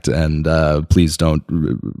fun fact. And please don't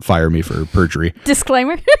fire me for perjury.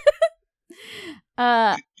 Disclaimer. You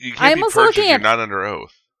can't be perjured. You're not under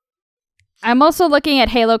oath. I'm also looking at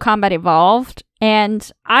Halo Combat Evolved.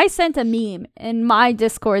 And I sent a meme in my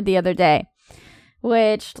Discord the other day,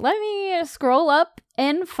 which let me scroll up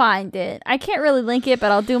and find it. I can't really link it,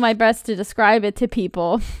 but I'll do my best to describe it to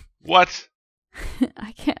people. What?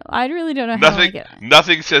 I can't. I really don't know how to link it.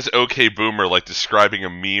 Nothing says "Okay, Boomer" like describing a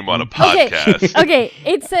meme on a podcast. Okay.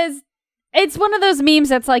 It says it's one of those memes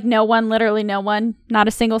that's like no one, literally no one, not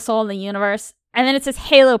a single soul in the universe, and then it says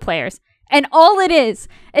Halo players. And all it is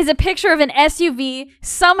a picture of an SUV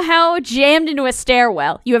somehow jammed into a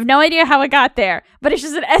stairwell. You have no idea how it got there, but it's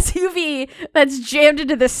just an SUV that's jammed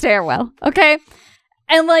into the stairwell, okay?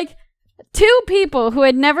 And, like, two people who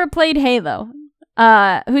had never played Halo,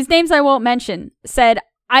 whose names I won't mention, said,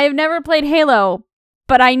 I have never played Halo,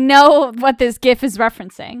 but I know what this GIF is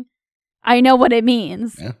referencing. I know what it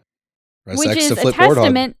means. Yeah. Which is a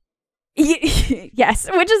testament... Yes,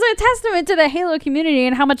 which is a testament to the Halo community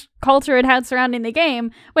and how much culture it had surrounding the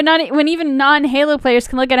game. When even non-Halo players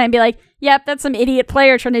can look at it and be like, "Yep, that's some idiot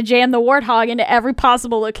player trying to jam the Warthog into every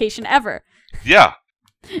possible location ever." Yeah,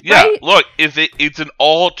 Right? Look, it's an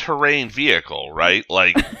all-terrain vehicle, right?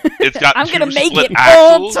 Like it's got I'm two gonna make split it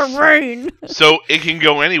axles, all-terrain, so it can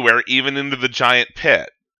go anywhere, even into the giant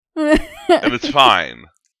pit, and it's fine.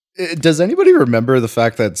 Does anybody remember the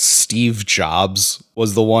fact that Steve Jobs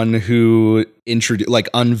was the one who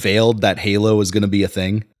unveiled that Halo was going to be a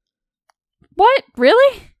thing? What?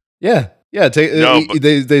 Really? Yeah. Yeah, No,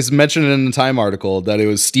 they mentioned in the Time article that it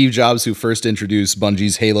was Steve Jobs who first introduced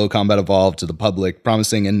Bungie's Halo Combat Evolved to the public,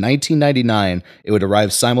 promising in 1999 it would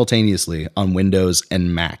arrive simultaneously on Windows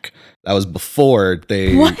and Mac. That was before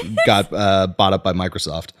they got bought up by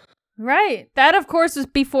Microsoft. Right. That, of course, was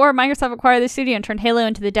before Microsoft acquired the studio and turned Halo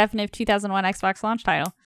into the definitive 2001 Xbox launch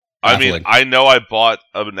title. I mean, I know I bought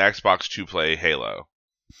an Xbox to play Halo.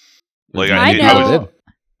 Like I know.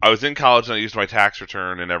 I was in college and I used my tax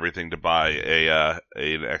return and everything to buy an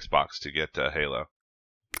Xbox to get Halo.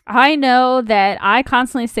 I know that I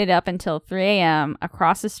constantly stayed up until 3 a.m.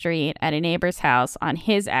 across the street at a neighbor's house on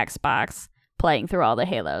his Xbox playing through all the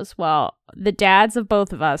Halos while the dads of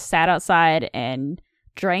both of us sat outside and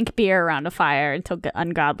drank beer around a fire until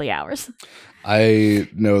ungodly hours. I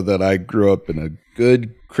know that I grew up in a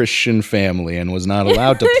good Christian family and was not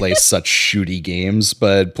allowed to play such shooty games,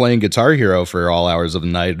 but playing Guitar Hero for all hours of the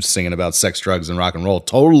night, singing about sex, drugs, and rock and roll,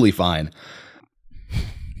 totally fine.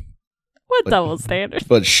 What double standard?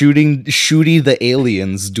 But shooty the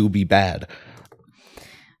aliens do be bad.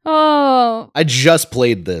 Oh. I just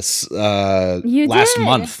played this last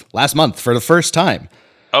month for the first time.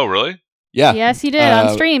 Oh, really? Yeah. Yes, you did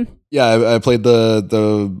on stream. Yeah, I played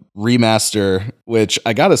the remaster, which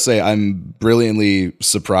I gotta say I'm brilliantly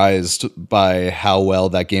surprised by how well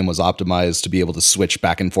that game was optimized to be able to switch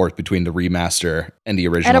back and forth between the remaster and the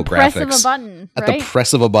original graphics. At a press of a button, At the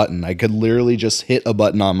press of a button. I could literally just hit a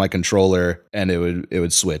button on my controller and it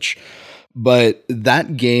would switch. But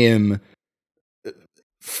that game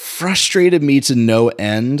frustrated me to no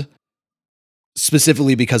end,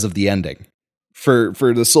 specifically because of the ending. For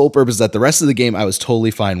the sole purpose that the rest of the game I was totally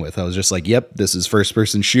fine with. I was just like, yep, this is first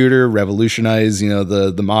person shooter, revolutionize,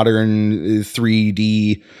 the modern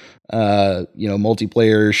 3D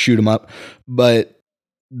multiplayer shoot 'em up. But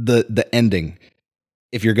the ending,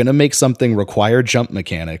 if you're gonna make something require jump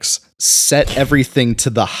mechanics, set everything to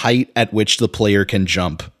the height at which the player can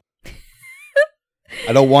jump.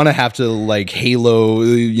 I don't want to have to like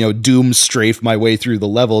Halo, Doom strafe my way through the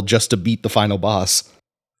level just to beat the final boss.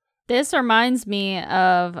 This reminds me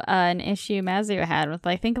of an issue Mazio had with,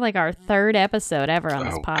 I think, like our third episode ever on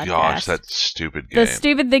this podcast. Oh gosh, that stupid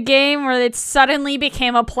game. The game where it suddenly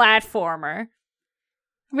became a platformer.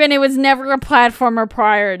 When it was never a platformer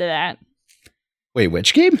prior to that. Wait,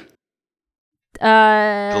 which game?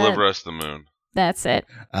 Deliver Us the Moon. That's it.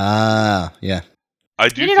 Yeah. We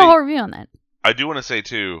did a whole review on that. I do want to say,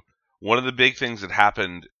 too, one of the big things that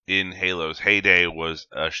happened in Halo's heyday was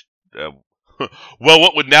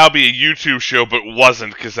what would now be a YouTube show, but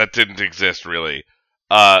wasn't because that didn't exist really.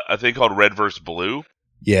 A thing called Red vs. Blue.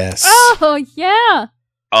 Yes. Oh yeah.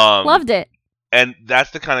 Loved it. And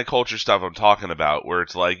that's the kind of culture stuff I'm talking about, where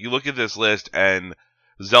it's like you look at this list, and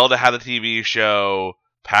Zelda had a TV show,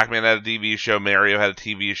 Pac-Man had a TV show, Mario had a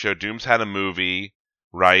TV show, Doom's had a movie,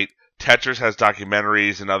 right? Tetris has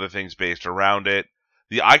documentaries and other things based around it.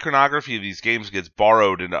 The iconography of these games gets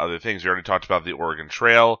borrowed into other things. We already talked about the Oregon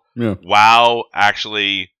Trail. Yeah. WoW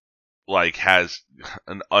actually has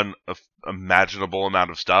an unimaginable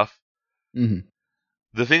amount of stuff. Mm-hmm.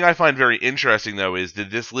 The thing I find very interesting, though, is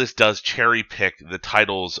that this list does cherry pick the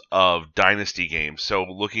titles of Dynasty games. So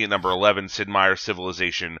looking at number 11, Sid Meier's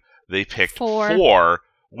Civilization, they picked 4,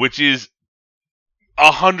 which is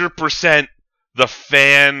 100% the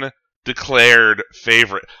fan declared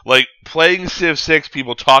favorite. Like, playing Civ 6,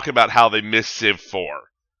 people talk about how they miss Civ 4,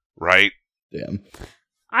 right? Damn.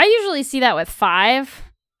 I usually see that with 5.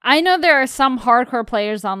 I know there are some hardcore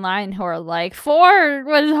players online who are like, 4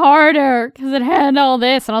 was harder because it had all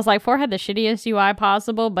this. And I was like, 4 had the shittiest UI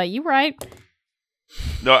possible, but you're right.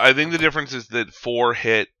 No, I think the difference is that 4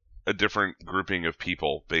 hit a different grouping of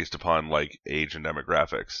people based upon, age and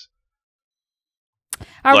demographics.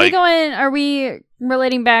 Are we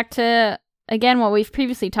relating back to, again, what we've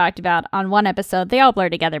previously talked about on one episode? They all blur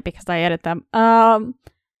together because I edit them.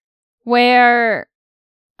 Where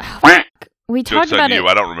we talked about it.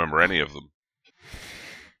 I don't remember any of them.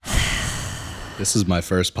 This is my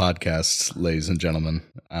first podcast, ladies and gentlemen,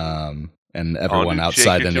 and everyone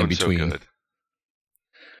outside and in between.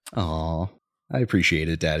 Aw, I appreciate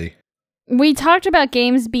it, Daddy. We talked about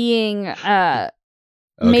games being okay,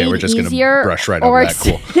 we're just going to brush right over that.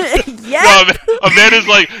 Cool. Yeah. Amanda's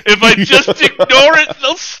like, if I just ignore it,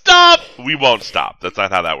 they'll stop. We won't stop. That's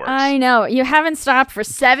not how that works. I know. You haven't stopped for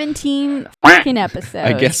 17 fucking episodes.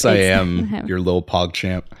 I guess I am your little pog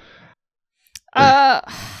champ.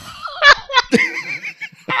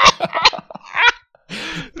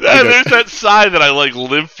 There's that sigh that I like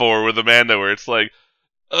live for with Amanda where it's like,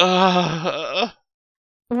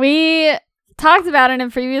 We talked about it in a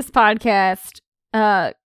previous podcast,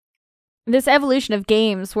 this evolution of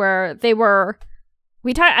games where they were,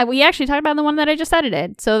 we actually talked about the one that I just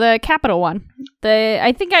edited, so the Capital one.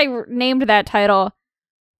 I think I named that title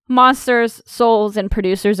Monsters, Souls, and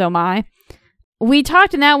Producers Oh My. We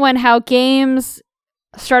talked in that one how games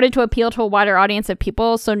started to appeal to a wider audience of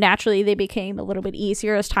people, so naturally they became a little bit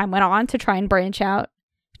easier as time went on to try and branch out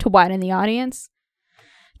to widen the audience.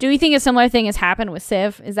 Do we think a similar thing has happened with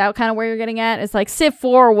Civ? Is that kind of where you're getting at? It's like Civ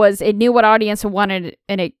 4 it knew what audience it wanted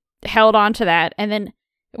and it held on to that. And then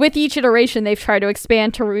with each iteration, they've tried to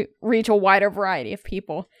expand to reach a wider variety of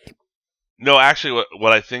people. No, actually,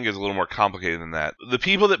 what I think is a little more complicated than that. The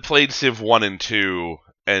people that played Civ 1 and 2,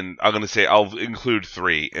 and I'm going to say I'll include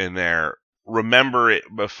 3 in there, remember it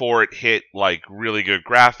before it hit like really good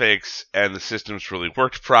graphics and the systems really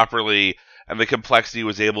worked properly. And the complexity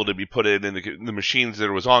was able to be put in the machines that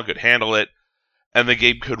it was on could handle it, and the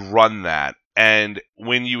game could run that. And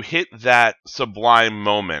when you hit that sublime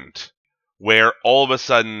moment where all of a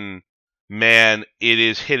sudden, man, it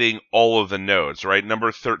is hitting all of the nodes, right?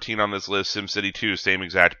 Number 13 on this list, SimCity 2, same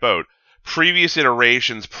exact boat. Previous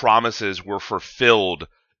iterations' promises were fulfilled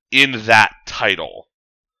in that title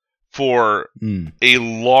for a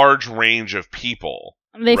large range of people.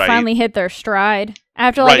 They finally hit their stride.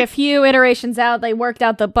 After like a few iterations out, they worked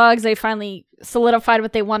out the bugs, they finally solidified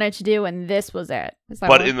what they wanted to do, and this was it.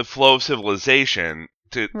 But in the flow of civilization,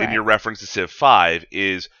 in your reference to Civ 5,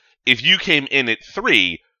 is if you came in at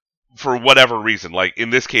 3, for whatever reason, like in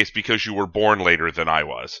this case because you were born later than I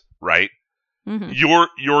was, right? Mm-hmm.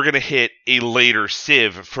 You're going to hit a later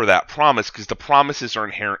Civ for that promise because the promises are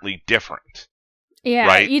inherently different. Yeah,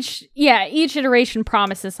 right? Each iteration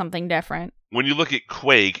promises something different. When you look at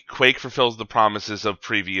Quake fulfills the promises of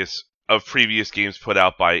previous games put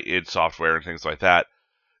out by id Software and things like that.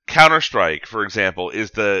 Counter-Strike, for example,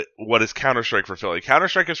 what is Counter-Strike fulfilling?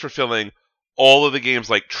 Counter-Strike is fulfilling all of the games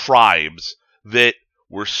like Tribes that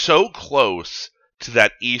were so close to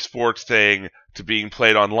that esports thing, to being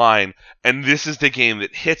played online, and this is the game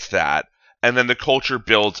that hits that, and then the culture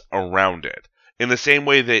builds around it. In the same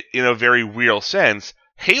way that, in a very real sense,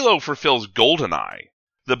 Halo fulfills GoldenEye.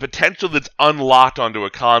 The potential that's unlocked onto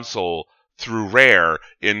a console through Rare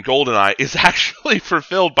in GoldenEye is actually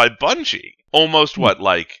fulfilled by Bungie. Almost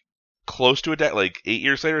close to a decade, like 8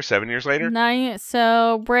 years later, 7 years later?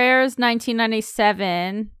 So Rare's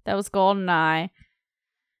 1997. That was GoldenEye.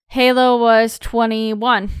 Halo was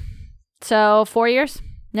 21. So 4 years?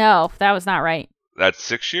 No, that was not right. That's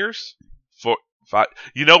 6 years? 4, 5.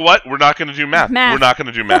 You know what? We're not going to do math. We're not going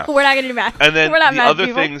to do math. We're not going to do math. And then the other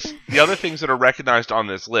people. things that are recognized on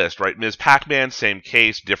this list, right? Ms. Pac-Man, same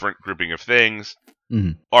case, different grouping of things,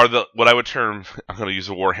 are what I would term, I'm going to use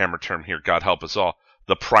a Warhammer term here, God help us all,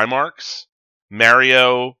 the Primarchs,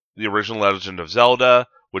 Mario, the original Legend of Zelda,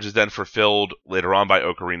 which is then fulfilled later on by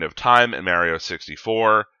Ocarina of Time and Mario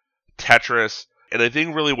 64, Tetris. And I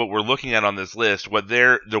think really what we're looking at on this list,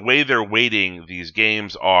 the way they're weighting these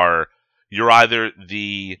games are, you're either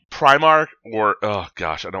the Primarch or, oh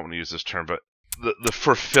gosh, I don't want to use this term, but the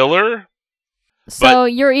fulfiller. So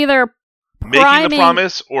you're either making the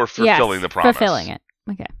promise or fulfilling the promise. Fulfilling it.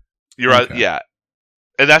 Okay. Yeah.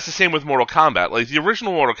 And that's the same with Mortal Kombat. Like the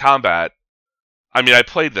original Mortal Kombat, I mean, I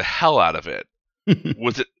played the hell out of it.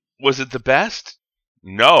 Was it the best?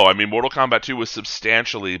 No, I mean, Mortal Kombat 2 was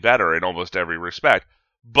substantially better in almost every respect.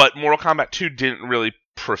 But Mortal Kombat 2 didn't really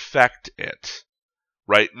perfect it.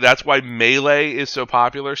 Right? That's why Melee is so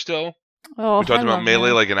popular still. Oh, we talked about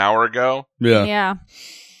Melee like an hour ago. Yeah.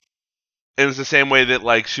 And it's the same way that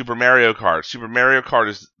like Super Mario Kart. Super Mario Kart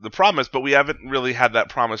is the promise, but we haven't really had that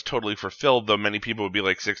promise totally fulfilled, though many people would be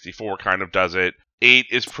like 64 kind of does it. 8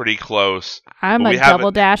 is pretty close. I'm a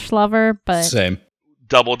Double Dash lover, but... Same.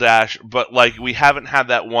 Double Dash, but like we haven't had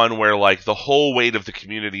that one where like the whole weight of the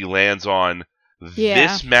community lands on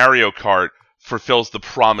this Mario Kart fulfills the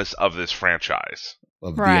promise of this franchise.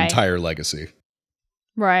 Of the entire legacy.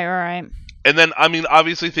 Right. And then, I mean,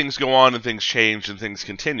 obviously things go on and things change and things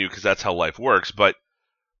continue because that's how life works, but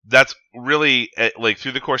that's really, like,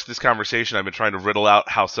 through the course of this conversation, I've been trying to riddle out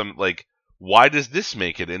how why does this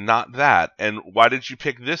make it and not that? And why did you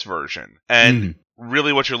pick this version? And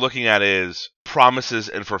really what you're looking at is promises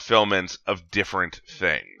and fulfillment of different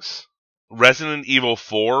things. Resident Evil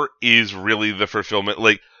 4 is really the fulfillment,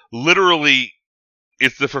 like, literally,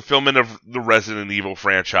 it's the fulfillment of the Resident Evil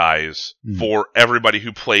franchise for everybody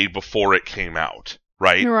who played before it came out,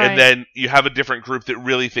 right? And then you have a different group that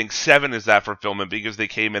really thinks 7 is that fulfillment because they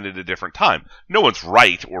came in at a different time. No one's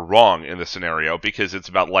right or wrong in this scenario because it's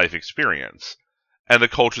about life experience and the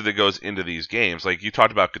culture that goes into these games. Like, you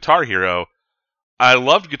talked about Guitar Hero. I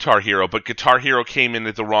loved Guitar Hero, but Guitar Hero came in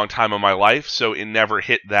at the wrong time of my life, so it never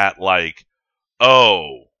hit that, like,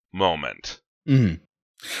 oh moment.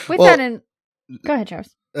 Go ahead,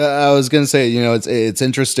 Charles. I was going to say, it's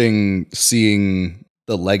interesting seeing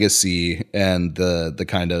the legacy and the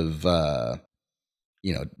kind of,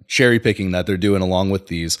 cherry picking that they're doing along with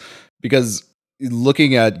these. Because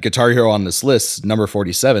looking at Guitar Hero on this list, number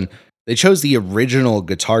 47, they chose the original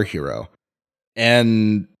Guitar Hero.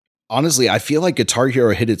 And honestly, I feel like Guitar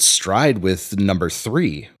Hero hit its stride with number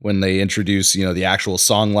 3 when they introduced, the actual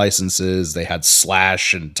song licenses. They had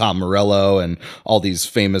Slash and Tom Morello and all these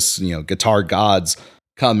famous, guitar gods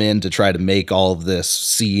come in to try to make all of this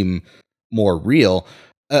seem more real.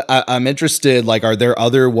 I'm interested, like, are there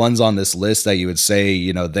other ones on this list that you would say,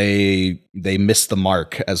 they missed the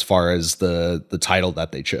mark as far as the title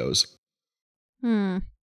that they chose?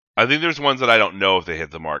 I think there's ones that I don't know if they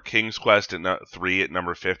hit the mark. King's Quest at 3 at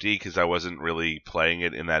number 50, because I wasn't really playing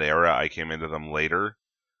it in that era. I came into them later.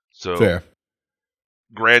 So fair.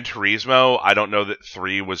 Gran Turismo, I don't know that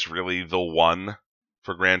 3 was really the one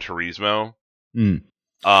for Gran Turismo.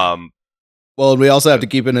 Well, we also have to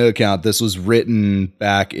keep into account this was written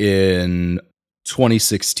back in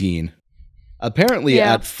 2016. Apparently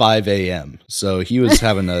at 5 a.m. So he was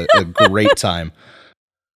having a great time.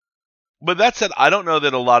 But that said, I don't know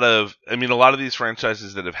that a lot of these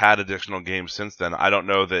franchises that have had additional games since then, I don't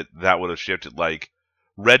know that would have shifted. Like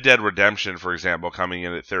Red Dead Redemption, for example, coming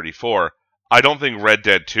in at 34. I don't think Red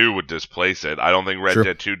Dead 2 would displace it. I don't think Red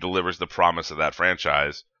Dead 2 delivers the promise of that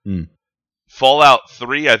franchise. Fallout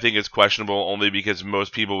 3, I think, is questionable only because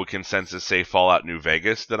most people would consensus say Fallout New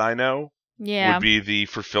Vegas that I know would be the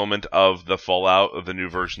fulfillment of the Fallout, of the new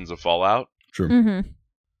versions of Fallout. True.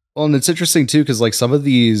 Well, and it's interesting, too, because like some of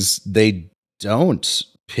these, they don't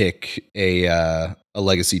pick a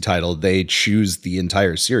legacy title. They choose the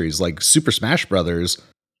entire series. Like Super Smash Brothers,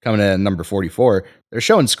 coming in at number 44, they're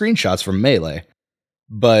showing screenshots from Melee.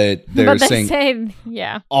 But they're saying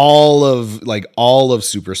all of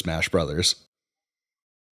Super Smash Brothers.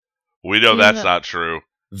 We know that's not true.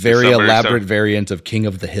 Very elaborate variant of King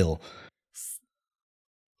of the Hill.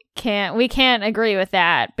 We can't agree with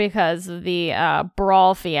that because of the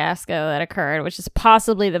Brawl fiasco that occurred, which is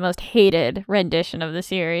possibly the most hated rendition of the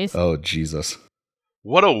series. Oh, Jesus.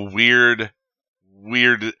 What a weird...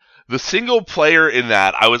 The single player in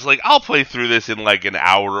that, I was like, I'll play through this in like an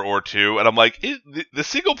hour or two, and I'm like, the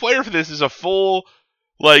single player for this is a full,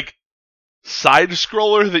 like,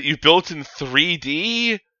 side-scroller that you built in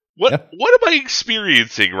 3D? What am I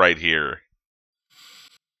experiencing right here?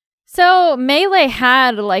 So, Melee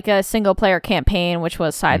had, like, a single-player campaign, which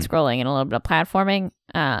was side-scrolling and a little bit of platforming.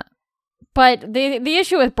 But the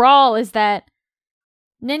issue with Brawl is that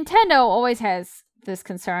Nintendo always has this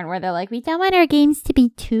concern where they're like, we don't want our games to be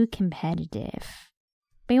too competitive.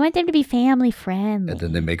 We want them to be family-friendly. And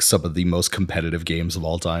then they make some of the most competitive games of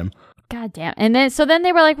all time. God damn. And then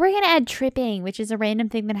they were like, we're going to add tripping, which is a random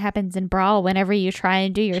thing that happens in Brawl whenever you try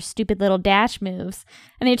and do your stupid little dash moves.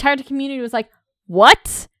 And the entire community was like,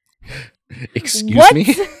 what? Excuse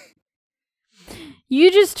me? You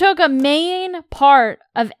just took a main part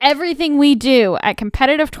of everything we do at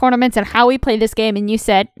competitive tournaments and how we play this game, and you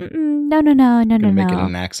said, no. Make it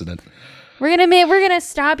an accident. We're gonna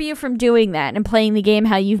stop you from doing that and playing the game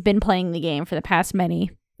how you've been playing the game for the past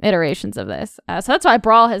many iterations of this. So that's why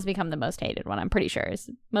Brawl has become the most hated one. I'm pretty sure is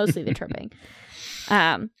mostly the tripping.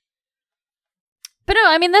 But no,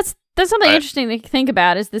 I mean that's something interesting to think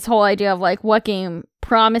about. Is this whole idea of like what game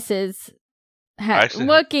promises.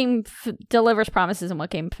 What game delivers promises and what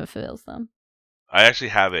game fulfills them? I actually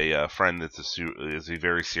have a friend that's is a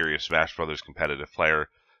very serious Smash Brothers competitive player.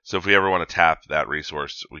 So if we ever want to tap that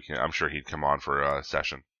resource, I'm sure he'd come on for a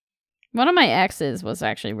session. One of my exes was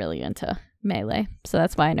actually really into Melee, so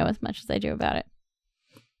that's why I know as much as I do about it.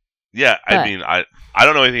 Yeah, I mean, I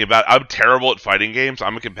don't know anything about it. I'm terrible at fighting games.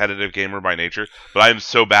 I'm a competitive gamer by nature, but I am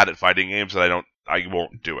so bad at fighting games that I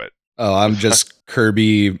won't do it. Oh, I'm just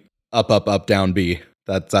Kirby up, down, B.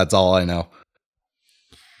 That's all I know.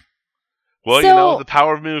 Well, So- the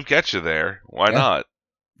power move gets you there. Why not?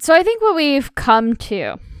 So I think what we've come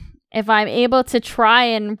to, if I'm able to try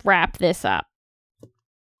and wrap this up,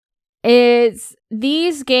 is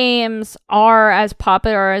these games are as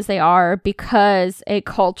popular as they are because a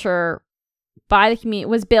culture by the community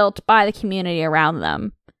was built by the community around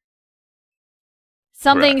them.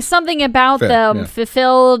 Something about Fair, them yeah.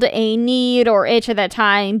 fulfilled a need or itch at that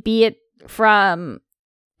time, be it from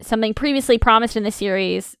something previously promised in the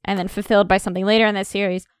series and then fulfilled by something later in the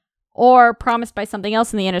series, or promised by something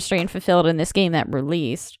else in the industry and fulfilled in this game that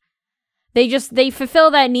released. They fulfill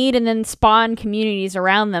that need and then spawn communities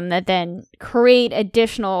around them that then create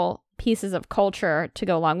additional pieces of culture to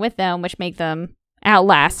go along with them, which make them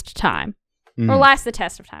outlast time. Or last the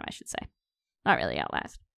test of time, I should say. Not really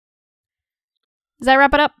outlast. Does that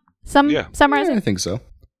wrap it up? Summarize Yeah, I it? think so.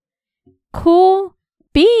 Cool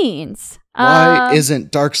beans. Why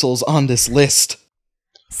isn't Dark Souls on this list?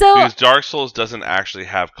 So Because Dark Souls doesn't actually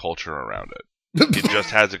have culture around it. It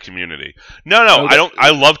just has a community. No, Okay. I don't.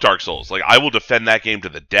 I love Dark Souls. Like, I will defend that game to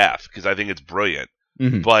the death because I think it's brilliant.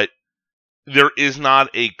 Mhm. But there is not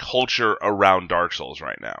a culture around Dark Souls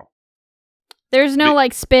right now. there's no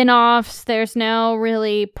like spin-offs, there's no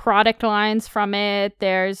really product lines from it.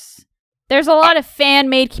 There's a lot of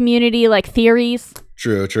fan-made community like theories,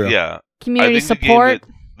 True. Yeah, community I think support.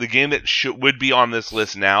 the game that would be on this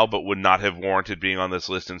list now, but would not have warranted being on this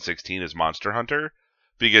list in 16 is Monster Hunter,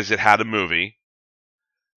 because it had a movie,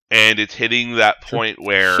 and it's hitting that point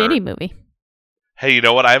where Shitty movie. hey, you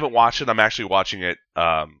know what? I haven't watched it. I'm actually watching it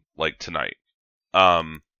like tonight.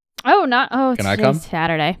 It's Can I today's come?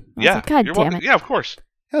 Saturday. I was Yeah, like, God you're damn welcome. it. Yeah, of course.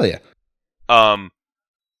 Hell yeah.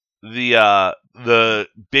 The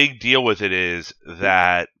big deal with it is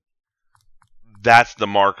that that's the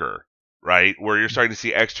marker, right? Where you're starting to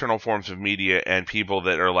see external forms of media and people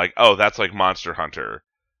that are like, oh, that's like Monster Hunter.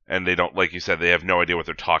 And they don't, like you said, they have no idea what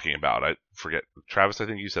they're talking about. I forget. Travis, I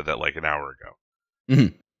think you said that like an hour ago.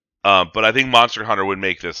 Mhm. But I think Monster Hunter would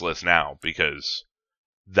make this list now because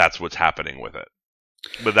that's what's happening with it.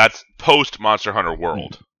 But that's post Monster Hunter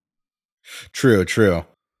World. True.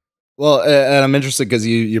 Well, and I'm interested because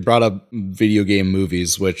you brought up video game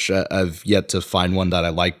movies, which I've yet to find one that I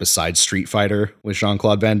like besides Street Fighter with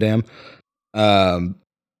Jean-Claude Van Damme.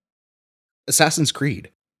 Assassin's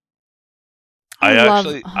Creed.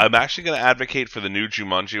 I'm actually going to advocate for the new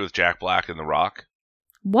Jumanji with Jack Black and The Rock.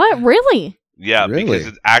 What? Really? Yeah, Really? because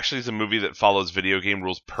it actually is a movie that follows video game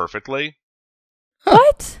rules perfectly.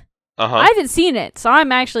 What? Uh-huh. I haven't seen it, so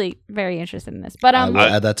I'm actually very interested in this. But I will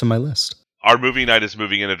add that to my list. Our movie night is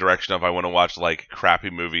moving in a direction of I want to watch like crappy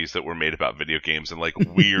movies that were made about video games and like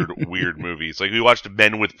weird movies. Like we watched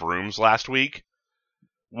Men with Brooms last week,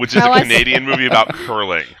 which is Oh, a I see. Canadian movie about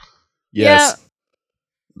curling. Yes.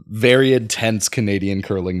 Very intense Canadian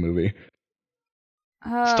curling movie.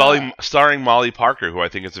 Starring Molly Parker, who I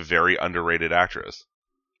think is a very underrated actress.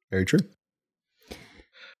 Very true.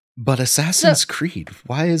 But Assassin's Creed,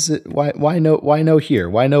 why is it? Why no here?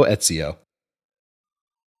 Why no Ezio?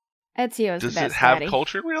 Ezio is Does the it best have daddy.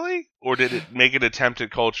 culture really, or did it make an attempt at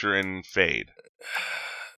culture and fade?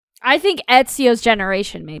 I think Ezio's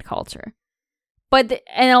generation made culture.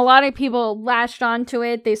 And a lot of people latched onto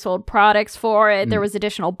it. They sold products for it. There was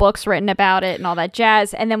additional books written about it and all that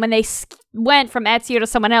jazz. And then when they went from Ezio to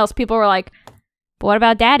someone else, people were like, but what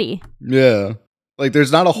about Daddy? Yeah. Like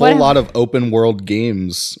there's not a whole lot of open world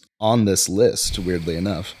games on this list, weirdly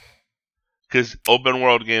enough. Because open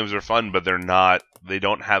world games are fun, but they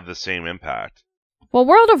don't have the same impact. Well,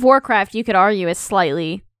 World of Warcraft, you could argue, is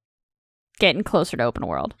slightly getting closer to open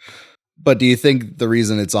world. But do you think the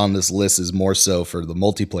reason it's on this list is more so for the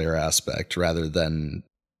multiplayer aspect rather than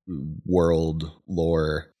world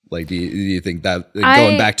lore? Like, do you think that,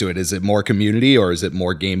 going back to it, is it more community or is it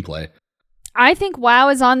more gameplay? I think WoW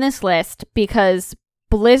is on this list because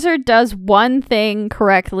Blizzard does one thing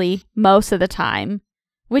correctly most of the time,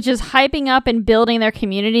 which is hyping up and building their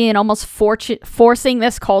community and almost forcing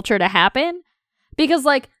this culture to happen. Because,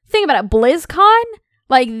 like, think about it, BlizzCon,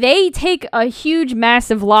 like, they take a huge,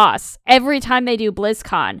 massive loss every time they do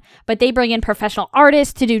BlizzCon, but they bring in professional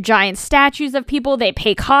artists to do giant statues of people. They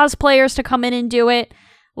pay cosplayers to come in and do it.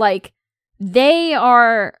 Like, they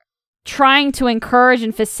are trying to encourage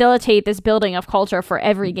and facilitate this building of culture for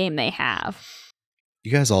every game they have.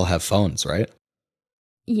 You guys all have phones, right?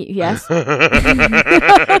 Yes. You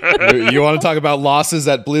want to talk about losses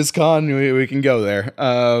at BlizzCon? We can go there.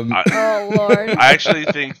 Oh Lord. I actually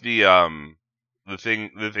think the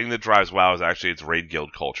thing that drives WoW is actually its raid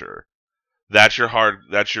guild culture. That's your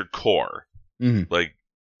core. Mm-hmm. Like,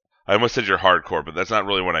 I almost said you're hardcore, but that's not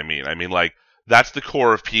really what I mean. I mean, like, that's the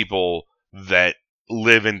core of people that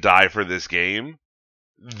live and die for this game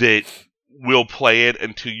that will play it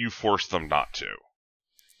until you force them not to.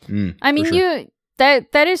 I mean, sure.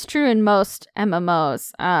 that is true in most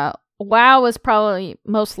MMOs. WoW was probably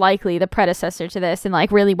most likely the predecessor to this and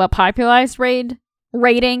like really what popularized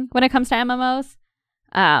raiding when it comes to MMOs.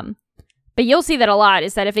 But you'll see that a lot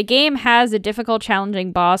is that if a game has a difficult,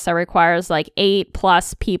 challenging boss that requires like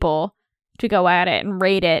 8+ people to go at it and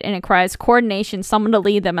raid it, and it requires coordination, someone to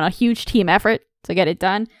lead them, and a huge team effort to get it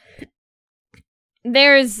done,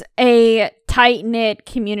 there's a tight-knit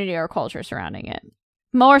community or culture surrounding it.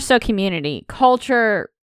 More so community.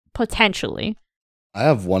 Culture, potentially. I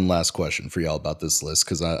have one last question for y'all about this list,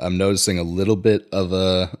 because I'm noticing a little bit of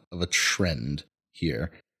a trend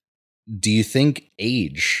here. Do you think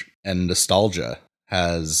age and nostalgia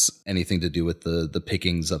has anything to do with the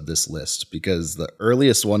pickings of this list? Because the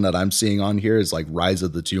earliest one that I'm seeing on here is like Rise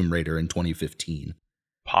of the Tomb Raider in 2015.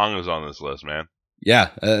 Pong is on this list, man. Yeah,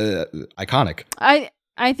 iconic.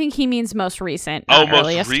 I think he means most recent. Oh, not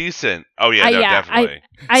earliest. most recent. Oh, yeah,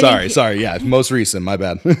 definitely. Sorry. Yeah, most recent. My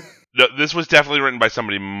bad. No, this was definitely written by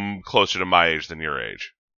somebody closer to my age than your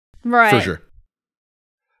age. Right. For sure.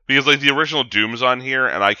 Because, like, the original Doom's on here,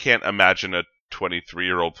 and I can't imagine a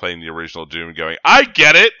 23-year-old playing the original Doom going, I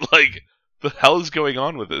get it! Like, the hell is going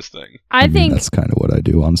on with this thing? I think that's kind of what I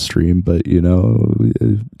do on stream, but,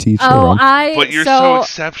 teach their own. But you're so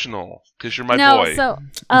exceptional, because you're my boy. So,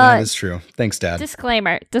 that is true. Thanks, Dad.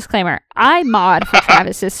 Disclaimer. I mod for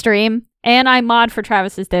Travis's stream, and I mod for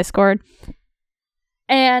Travis's Discord.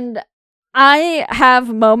 And I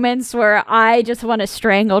have moments where I just want to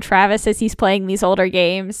strangle Travis as he's playing these older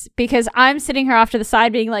games, because I'm sitting here off to the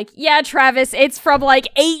side being like, yeah, Travis, it's from like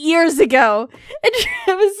 8 years ago. And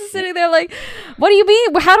Travis is sitting there like, what do you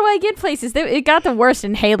mean? How do I get places? It got the worst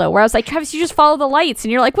in Halo, where I was like, Travis, you just follow the lights.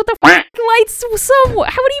 And you're like, what the lights? So what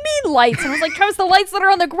do you mean lights? And I was like, Travis, the lights that are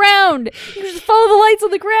on the ground. You just follow the lights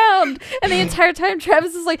on the ground. And the entire time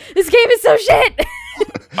Travis is like, this game is so shit.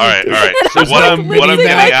 All right. So what I'm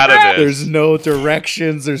getting out of this? There's no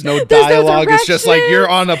directions. There's no dialogue. It's just like you're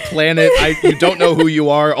on a planet. You don't know who you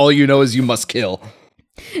are. All you know is you must kill.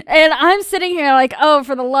 And I'm sitting here like, oh,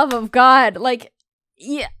 for the love of God. Like,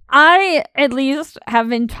 yeah, I at least have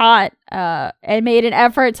been taught and made an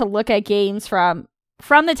effort to look at games from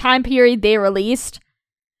the time period they released.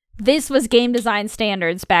 This was game design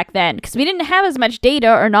standards back then, because we didn't have as much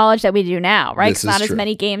data or knowledge that we do now, right? Because not as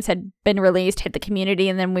many games had been released, hit the community,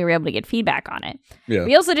 and then we were able to get feedback on it. Yeah.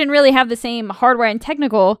 We also didn't really have the same hardware and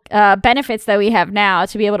technical benefits that we have now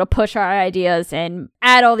to be able to push our ideas and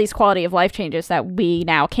add all these quality of life changes that we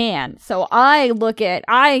now can. So I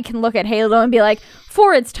can look at Halo and be like,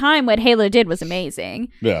 for its time, what Halo did was amazing.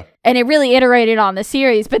 Yeah. And it really iterated on the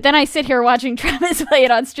series. But then I sit here watching Travis play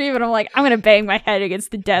it on stream, and I'm like, I'm going to bang my head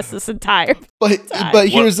against the desk this entire time. But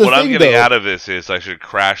here's the thing, what I'm getting out of this is I should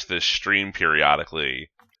crash this stream periodically.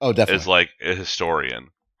 Oh, definitely. As like a historian.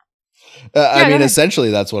 I mean,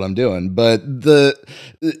 essentially, that's what I'm doing. But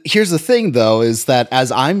here's the thing, though, is that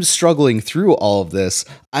as I'm struggling through all of this,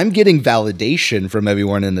 I'm getting validation from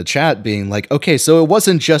everyone in the chat being like, okay, so it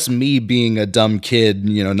wasn't just me being a dumb kid,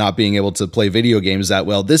 not being able to play video games that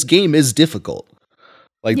well. This game is difficult.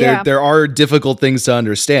 Like, there are difficult things to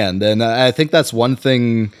understand. And I think that's one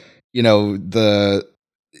thing, the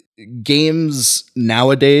games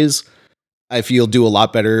nowadays, I feel, do a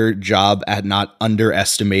lot better job at not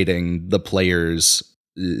underestimating the player's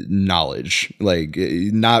knowledge, like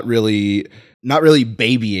not really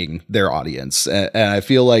babying their audience. And I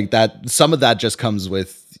feel like that some of that just comes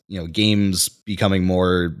with, games becoming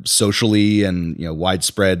more socially and,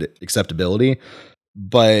 widespread acceptability.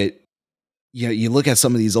 But, you look at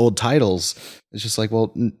some of these old titles, it's just like,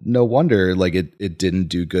 well, no wonder like it didn't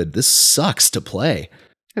do good. This sucks to play.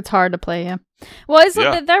 It's hard to play, yeah. Well,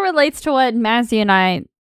 that relates to what Mazzy and I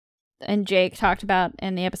and Jake talked about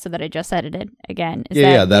in the episode that I just edited again. The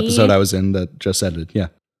episode I was in that just edited, yeah.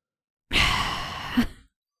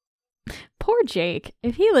 Poor Jake.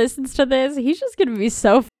 If he listens to this, he's just going to be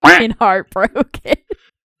so fucking heartbroken.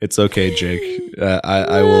 It's okay, Jake.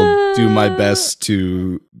 I will do my best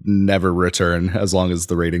to never return as long as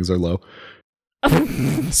the ratings are low.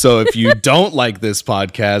 So if you don't like this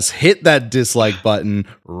podcast, hit that dislike button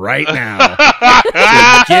right now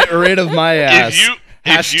to get rid of my ass.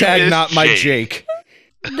 Hashtag not my Jake.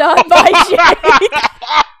 Not my Jake.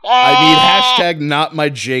 I need hashtag not my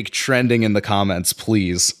Jake trending in the comments,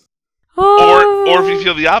 please. Or if you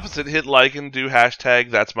feel the opposite, hit like and do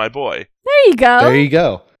hashtag that's my boy. There you go. There you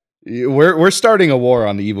go. We're starting a war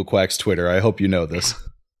on the Evil Quack's Twitter. I hope you know this.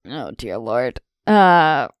 Oh dear Lord.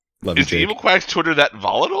 Love you, Is the Jake. Evil Quack's Twitter that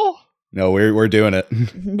volatile? No, we're doing it.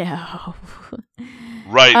 No.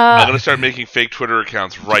 Right. I'm gonna start making fake Twitter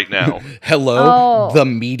accounts right now. Hello, the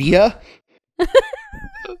media.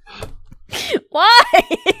 Why?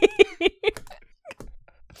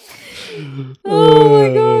 Oh my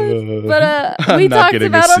gosh. But we I'm not talked getting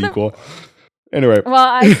about a sequel. Anyway, well,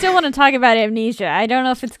 I still want to talk about Amnesia. I don't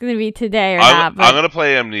know if it's going to be today or not. But I'm gonna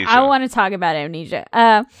play Amnesia. I want to talk about Amnesia.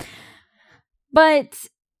 But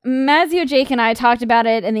Mazio, Jake, and I talked about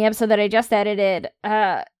it in the episode that I just edited.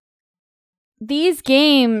 These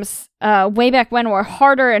games, way back when, were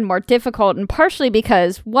harder and more difficult, and partially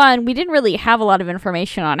because, one, we didn't really have a lot of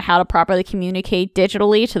information on how to properly communicate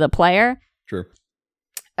digitally to the player. Sure.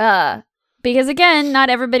 Because, again,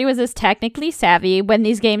 not everybody was as technically savvy when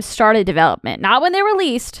these games started development. Not when they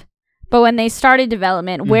released, but when they started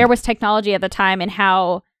development. Where was technology at the time, and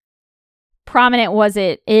how prominent was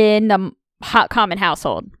it in the common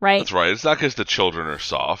household, right? That's right. It's not because the children are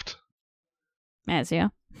soft.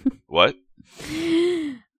 Mazio. What?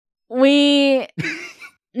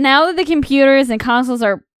 Now that the computers and consoles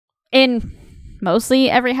are in mostly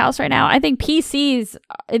every house right now, I think PCs,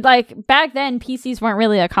 like back then, PCs weren't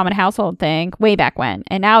really a common household thing way back when,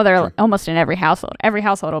 and now they're almost in every household. Every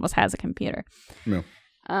household almost has a computer. Yeah.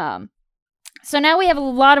 So now we have a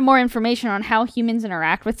lot of more information on how humans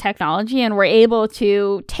interact with technology, and we're able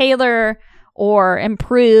to tailor or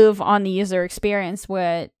improve on the user experience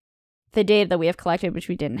with the data that we have collected, which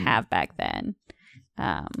we didn't have back then.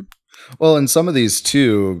 Well, and some of these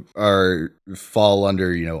too fall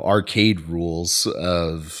under arcade rules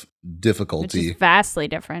of difficulty, which is vastly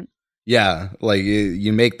different. Yeah, like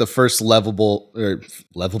you make the first levelable,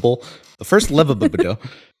 the first levelable,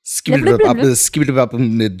 skip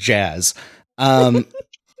jazz.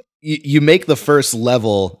 You make the first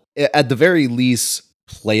level at the very least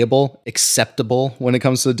playable, acceptable when it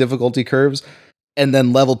comes to the difficulty curves, and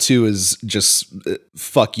then level 2 is just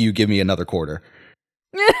fuck you, give me another quarter.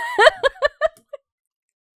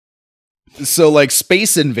 So like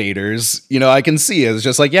Space Invaders, I can see it's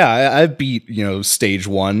just like, yeah, I've beat, stage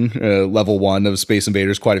 1, level 1 of Space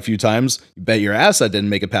Invaders quite a few times. You bet your ass I didn't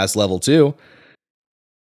make it past level 2.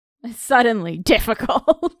 It's suddenly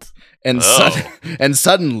difficult. And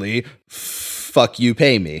suddenly, fuck you,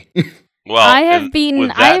 pay me. Well, I have beaten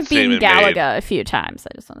Galaga made, a few times,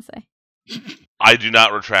 I just want to say. I do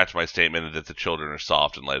not retract my statement that the children are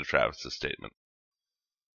soft in light of Travis's statement.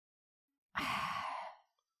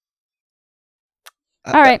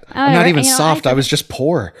 All right. I'm not even soft. I was just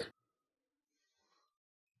poor.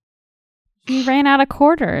 You ran out of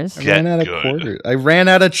quarters. I ran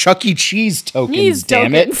out of Chuck E. Cheese tokens,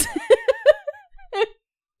 damn it.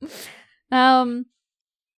 But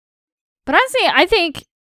honestly, I think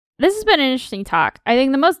this has been an interesting talk. I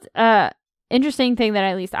think the most interesting thing that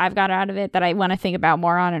at least I've got out of it that I want to think about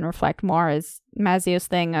more on and reflect more is Mazio's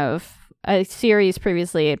thing of a series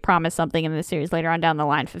previously had promised something, and the series later on down the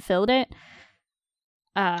line fulfilled it.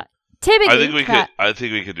 Typically, I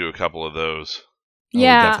think we could do a couple of those.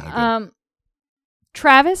 Yeah.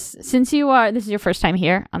 Travis, since this is your first time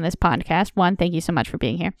here on this podcast, 1, thank you so much for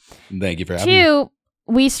being here. Thank you for having me. 2,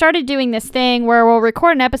 we started doing this thing where we'll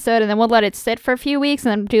record an episode and then we'll let it sit for a few weeks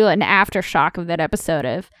and then do an aftershock of that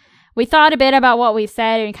episode. We thought a bit about what we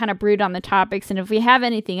said and kind of brewed on the topics, and if we have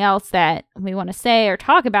anything else that we want to say or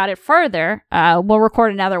talk about it further, we'll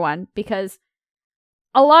record another one, because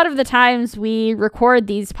a lot of the times we record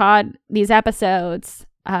these episodes,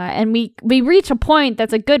 and we reach a point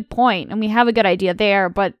that's a good point, and we have a good idea there,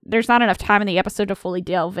 but there's not enough time in the episode to fully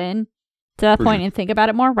delve in to that point and think about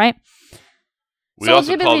it more, right? We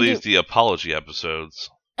also call these the apology episodes.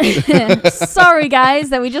 Sorry, guys,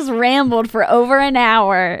 that we just rambled for over an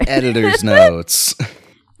hour. Editor's notes.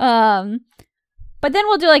 But then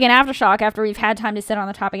we'll do like an aftershock after we've had time to sit on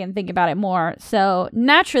the topic and think about it more. So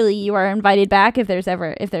naturally, you are invited back if there's an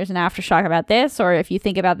aftershock about this, or if you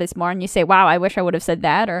think about this more and you say, wow, I wish I would have said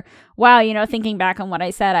that, or wow, thinking back on what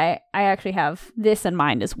I said, I actually have this in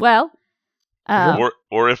mind as well.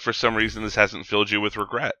 Or if for some reason this hasn't filled you with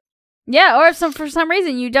regret. Yeah, or if for some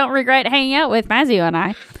reason you don't regret hanging out with Mazio and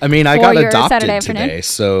I. I mean, I got adopted today,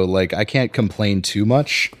 so like I can't complain too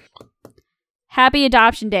much. Happy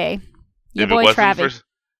Adoption Day. YaBoiTravi.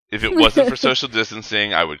 If it wasn't for social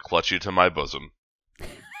distancing, I would clutch you to my bosom.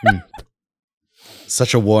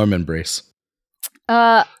 Such a warm embrace.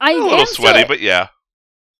 A little sweaty, but yeah.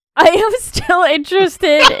 I am still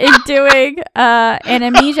interested in doing an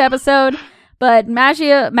Amnesia episode, but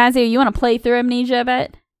Mazio, you want to play through Amnesia a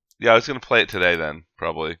bit? Yeah, I was gonna play it today then,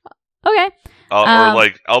 probably. Okay.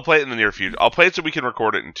 I'll play it in the near future. I'll play it so we can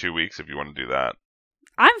record it in 2 weeks if you want to do that.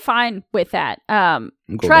 I'm fine with that. Cool.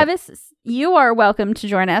 Travis, you are welcome to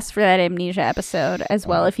join us for that Amnesia episode as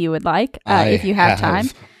well if you would like, if you have time.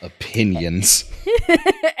 Opinions.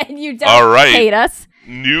 And you don't hate us.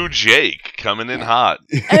 New Jake coming in hot.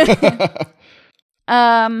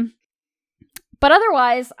 But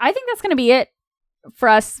otherwise, I think that's going to be it for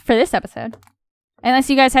us for this episode. Unless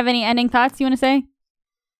you guys have any ending thoughts you want to say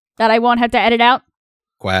that I won't have to edit out.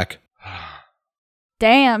 Quack.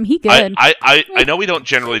 Damn, he good. I know we don't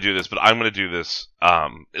generally do this, but I'm going to do this at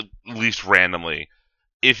least randomly.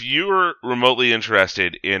 If you're remotely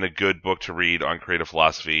interested in a good book to read on creative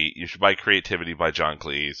philosophy, you should buy Creativity by John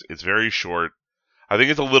Cleese. It's very short. I think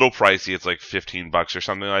it's a little pricey. It's like $15 or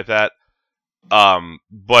something like that.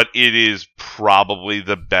 But it is probably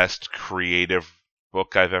the best creative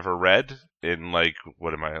book I've ever read in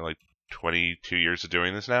 22 years of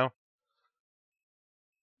doing this now.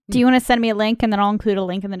 Do you want to send me a link and then I'll include a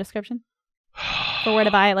link in the description for where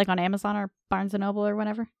to buy it, like on Amazon or Barnes & Noble or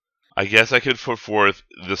whatever? I guess I could put forth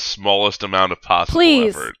the smallest amount of possible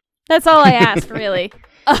effort. That's all I ask, really.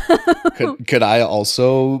 Could I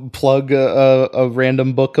also plug a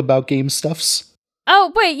random book about game stuffs?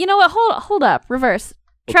 Oh, wait, you know what? Hold up. Reverse.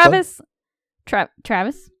 Travis.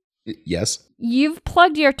 Travis? Yes? You've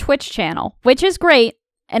plugged your Twitch channel, which is great,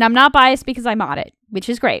 and I'm not biased because I mod it, which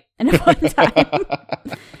is great and a fun time.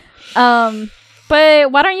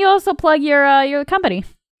 But why don't you also plug your company?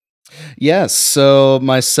 Yes, so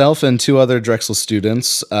myself and 2 other Drexel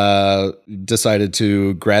students decided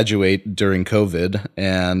to graduate during COVID,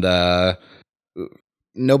 and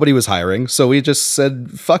nobody was hiring, so we just said,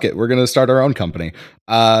 fuck it, we're going to start our own company.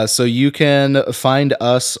 So you can find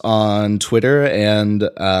us on Twitter and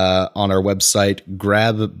on our website,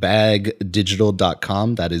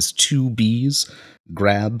 grabbagdigital.com. That is 2 B's,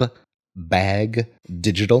 Grab Bag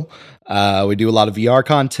Digital. We do a lot of VR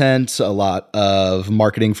content, a lot of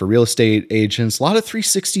marketing for real estate agents, a lot of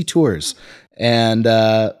 360 tours, and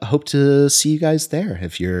hope to see you guys there.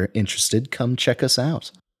 If you're interested, come check us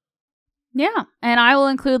out. Yeah, and I will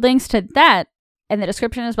include links to that in the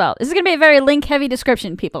description as well. This is going to be a very link-heavy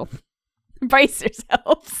description, people. Brace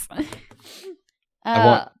yourselves.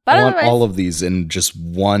 I want all of these in just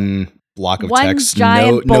one block of text,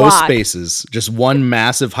 no spaces, just one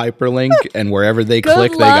massive hyperlink, and wherever they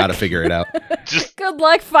click, they got to figure it out. Good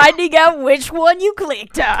luck finding out which one you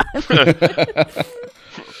clicked on.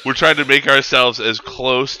 We're trying to make ourselves as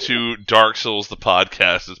close to Dark Souls, the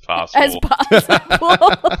podcast, as possible.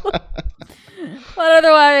 But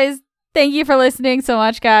otherwise, thank you for listening so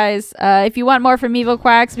much, guys. If you want more from Evil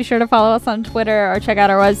Quacks, be sure to follow us on Twitter or check out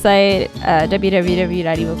our website,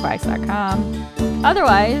 www.evilquacks.com.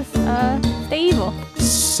 Otherwise, stay evil.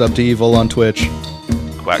 Sub to evil on Twitch.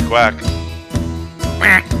 Quack, quack.